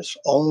said it's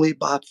only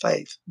by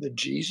faith. But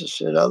Jesus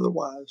said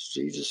otherwise.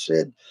 Jesus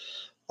said,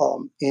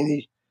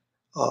 any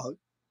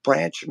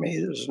branch of me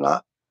that does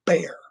not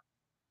bear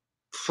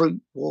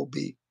fruit will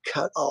be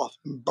cut off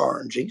and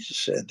burned. Jesus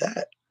said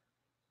that.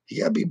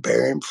 You got to be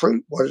bearing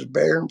fruit. What is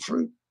bearing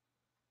fruit?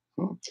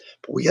 But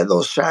we have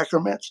those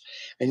sacraments.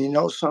 And you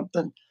know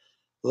something?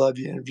 Love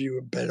the interview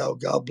with Beto.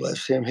 God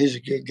bless him. He's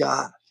a good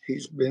guy.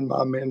 He's been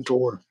my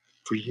mentor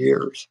for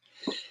years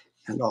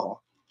and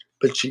all.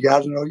 But you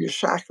got to know your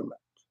sacrament.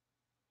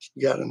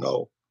 You got to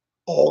know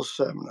all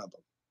 7 of them.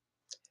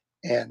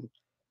 And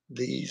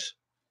these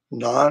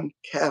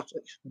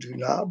non-Catholics do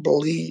not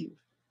believe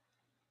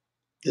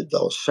that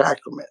those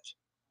sacraments,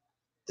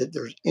 that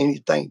there's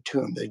anything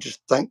to them. They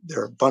just think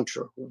they're a bunch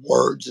of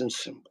words and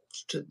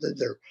symbols. That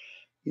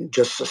they're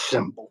just a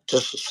symbol,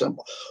 just a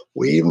symbol.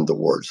 Even the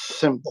word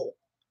symbol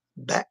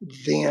back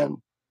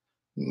then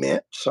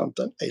meant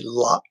something a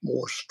lot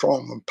more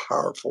strong and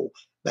powerful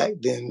back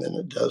then than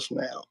it does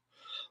now.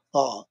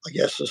 I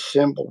guess a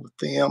symbol with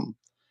them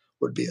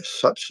would be a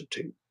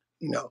substitute.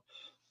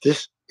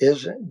 This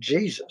isn't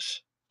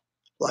Jesus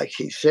like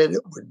he said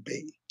it would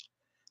be.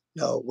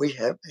 No, we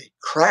have a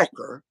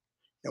cracker,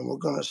 and we're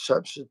going to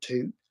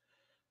substitute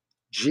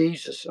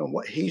Jesus and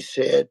what he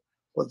said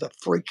with a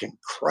freaking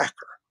cracker.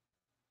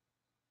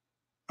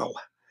 Oh,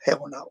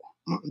 hell no.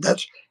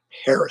 That's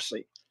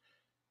heresy.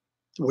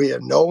 We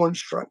have no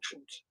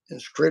instructions in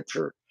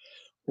Scripture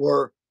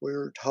where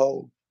we're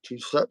told to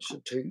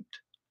substitute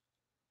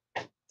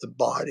the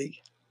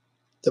body,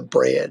 the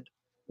bread,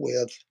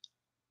 with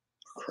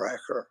a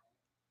cracker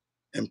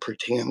and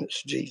pretend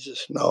it's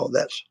Jesus. No,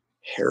 that's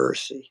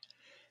heresy.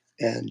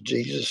 And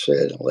Jesus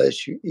said,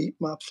 unless you eat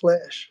my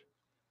flesh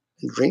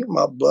and drink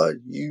my blood,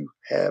 you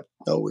have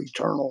no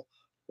eternal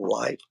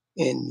life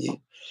in you.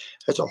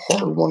 It's a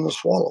hard one to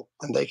swallow,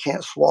 and they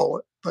can't swallow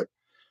it. But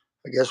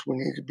I guess we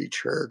need to be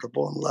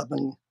charitable and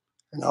loving,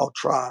 and I'll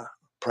try.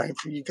 Praying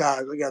for you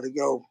guys. I got to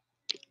go.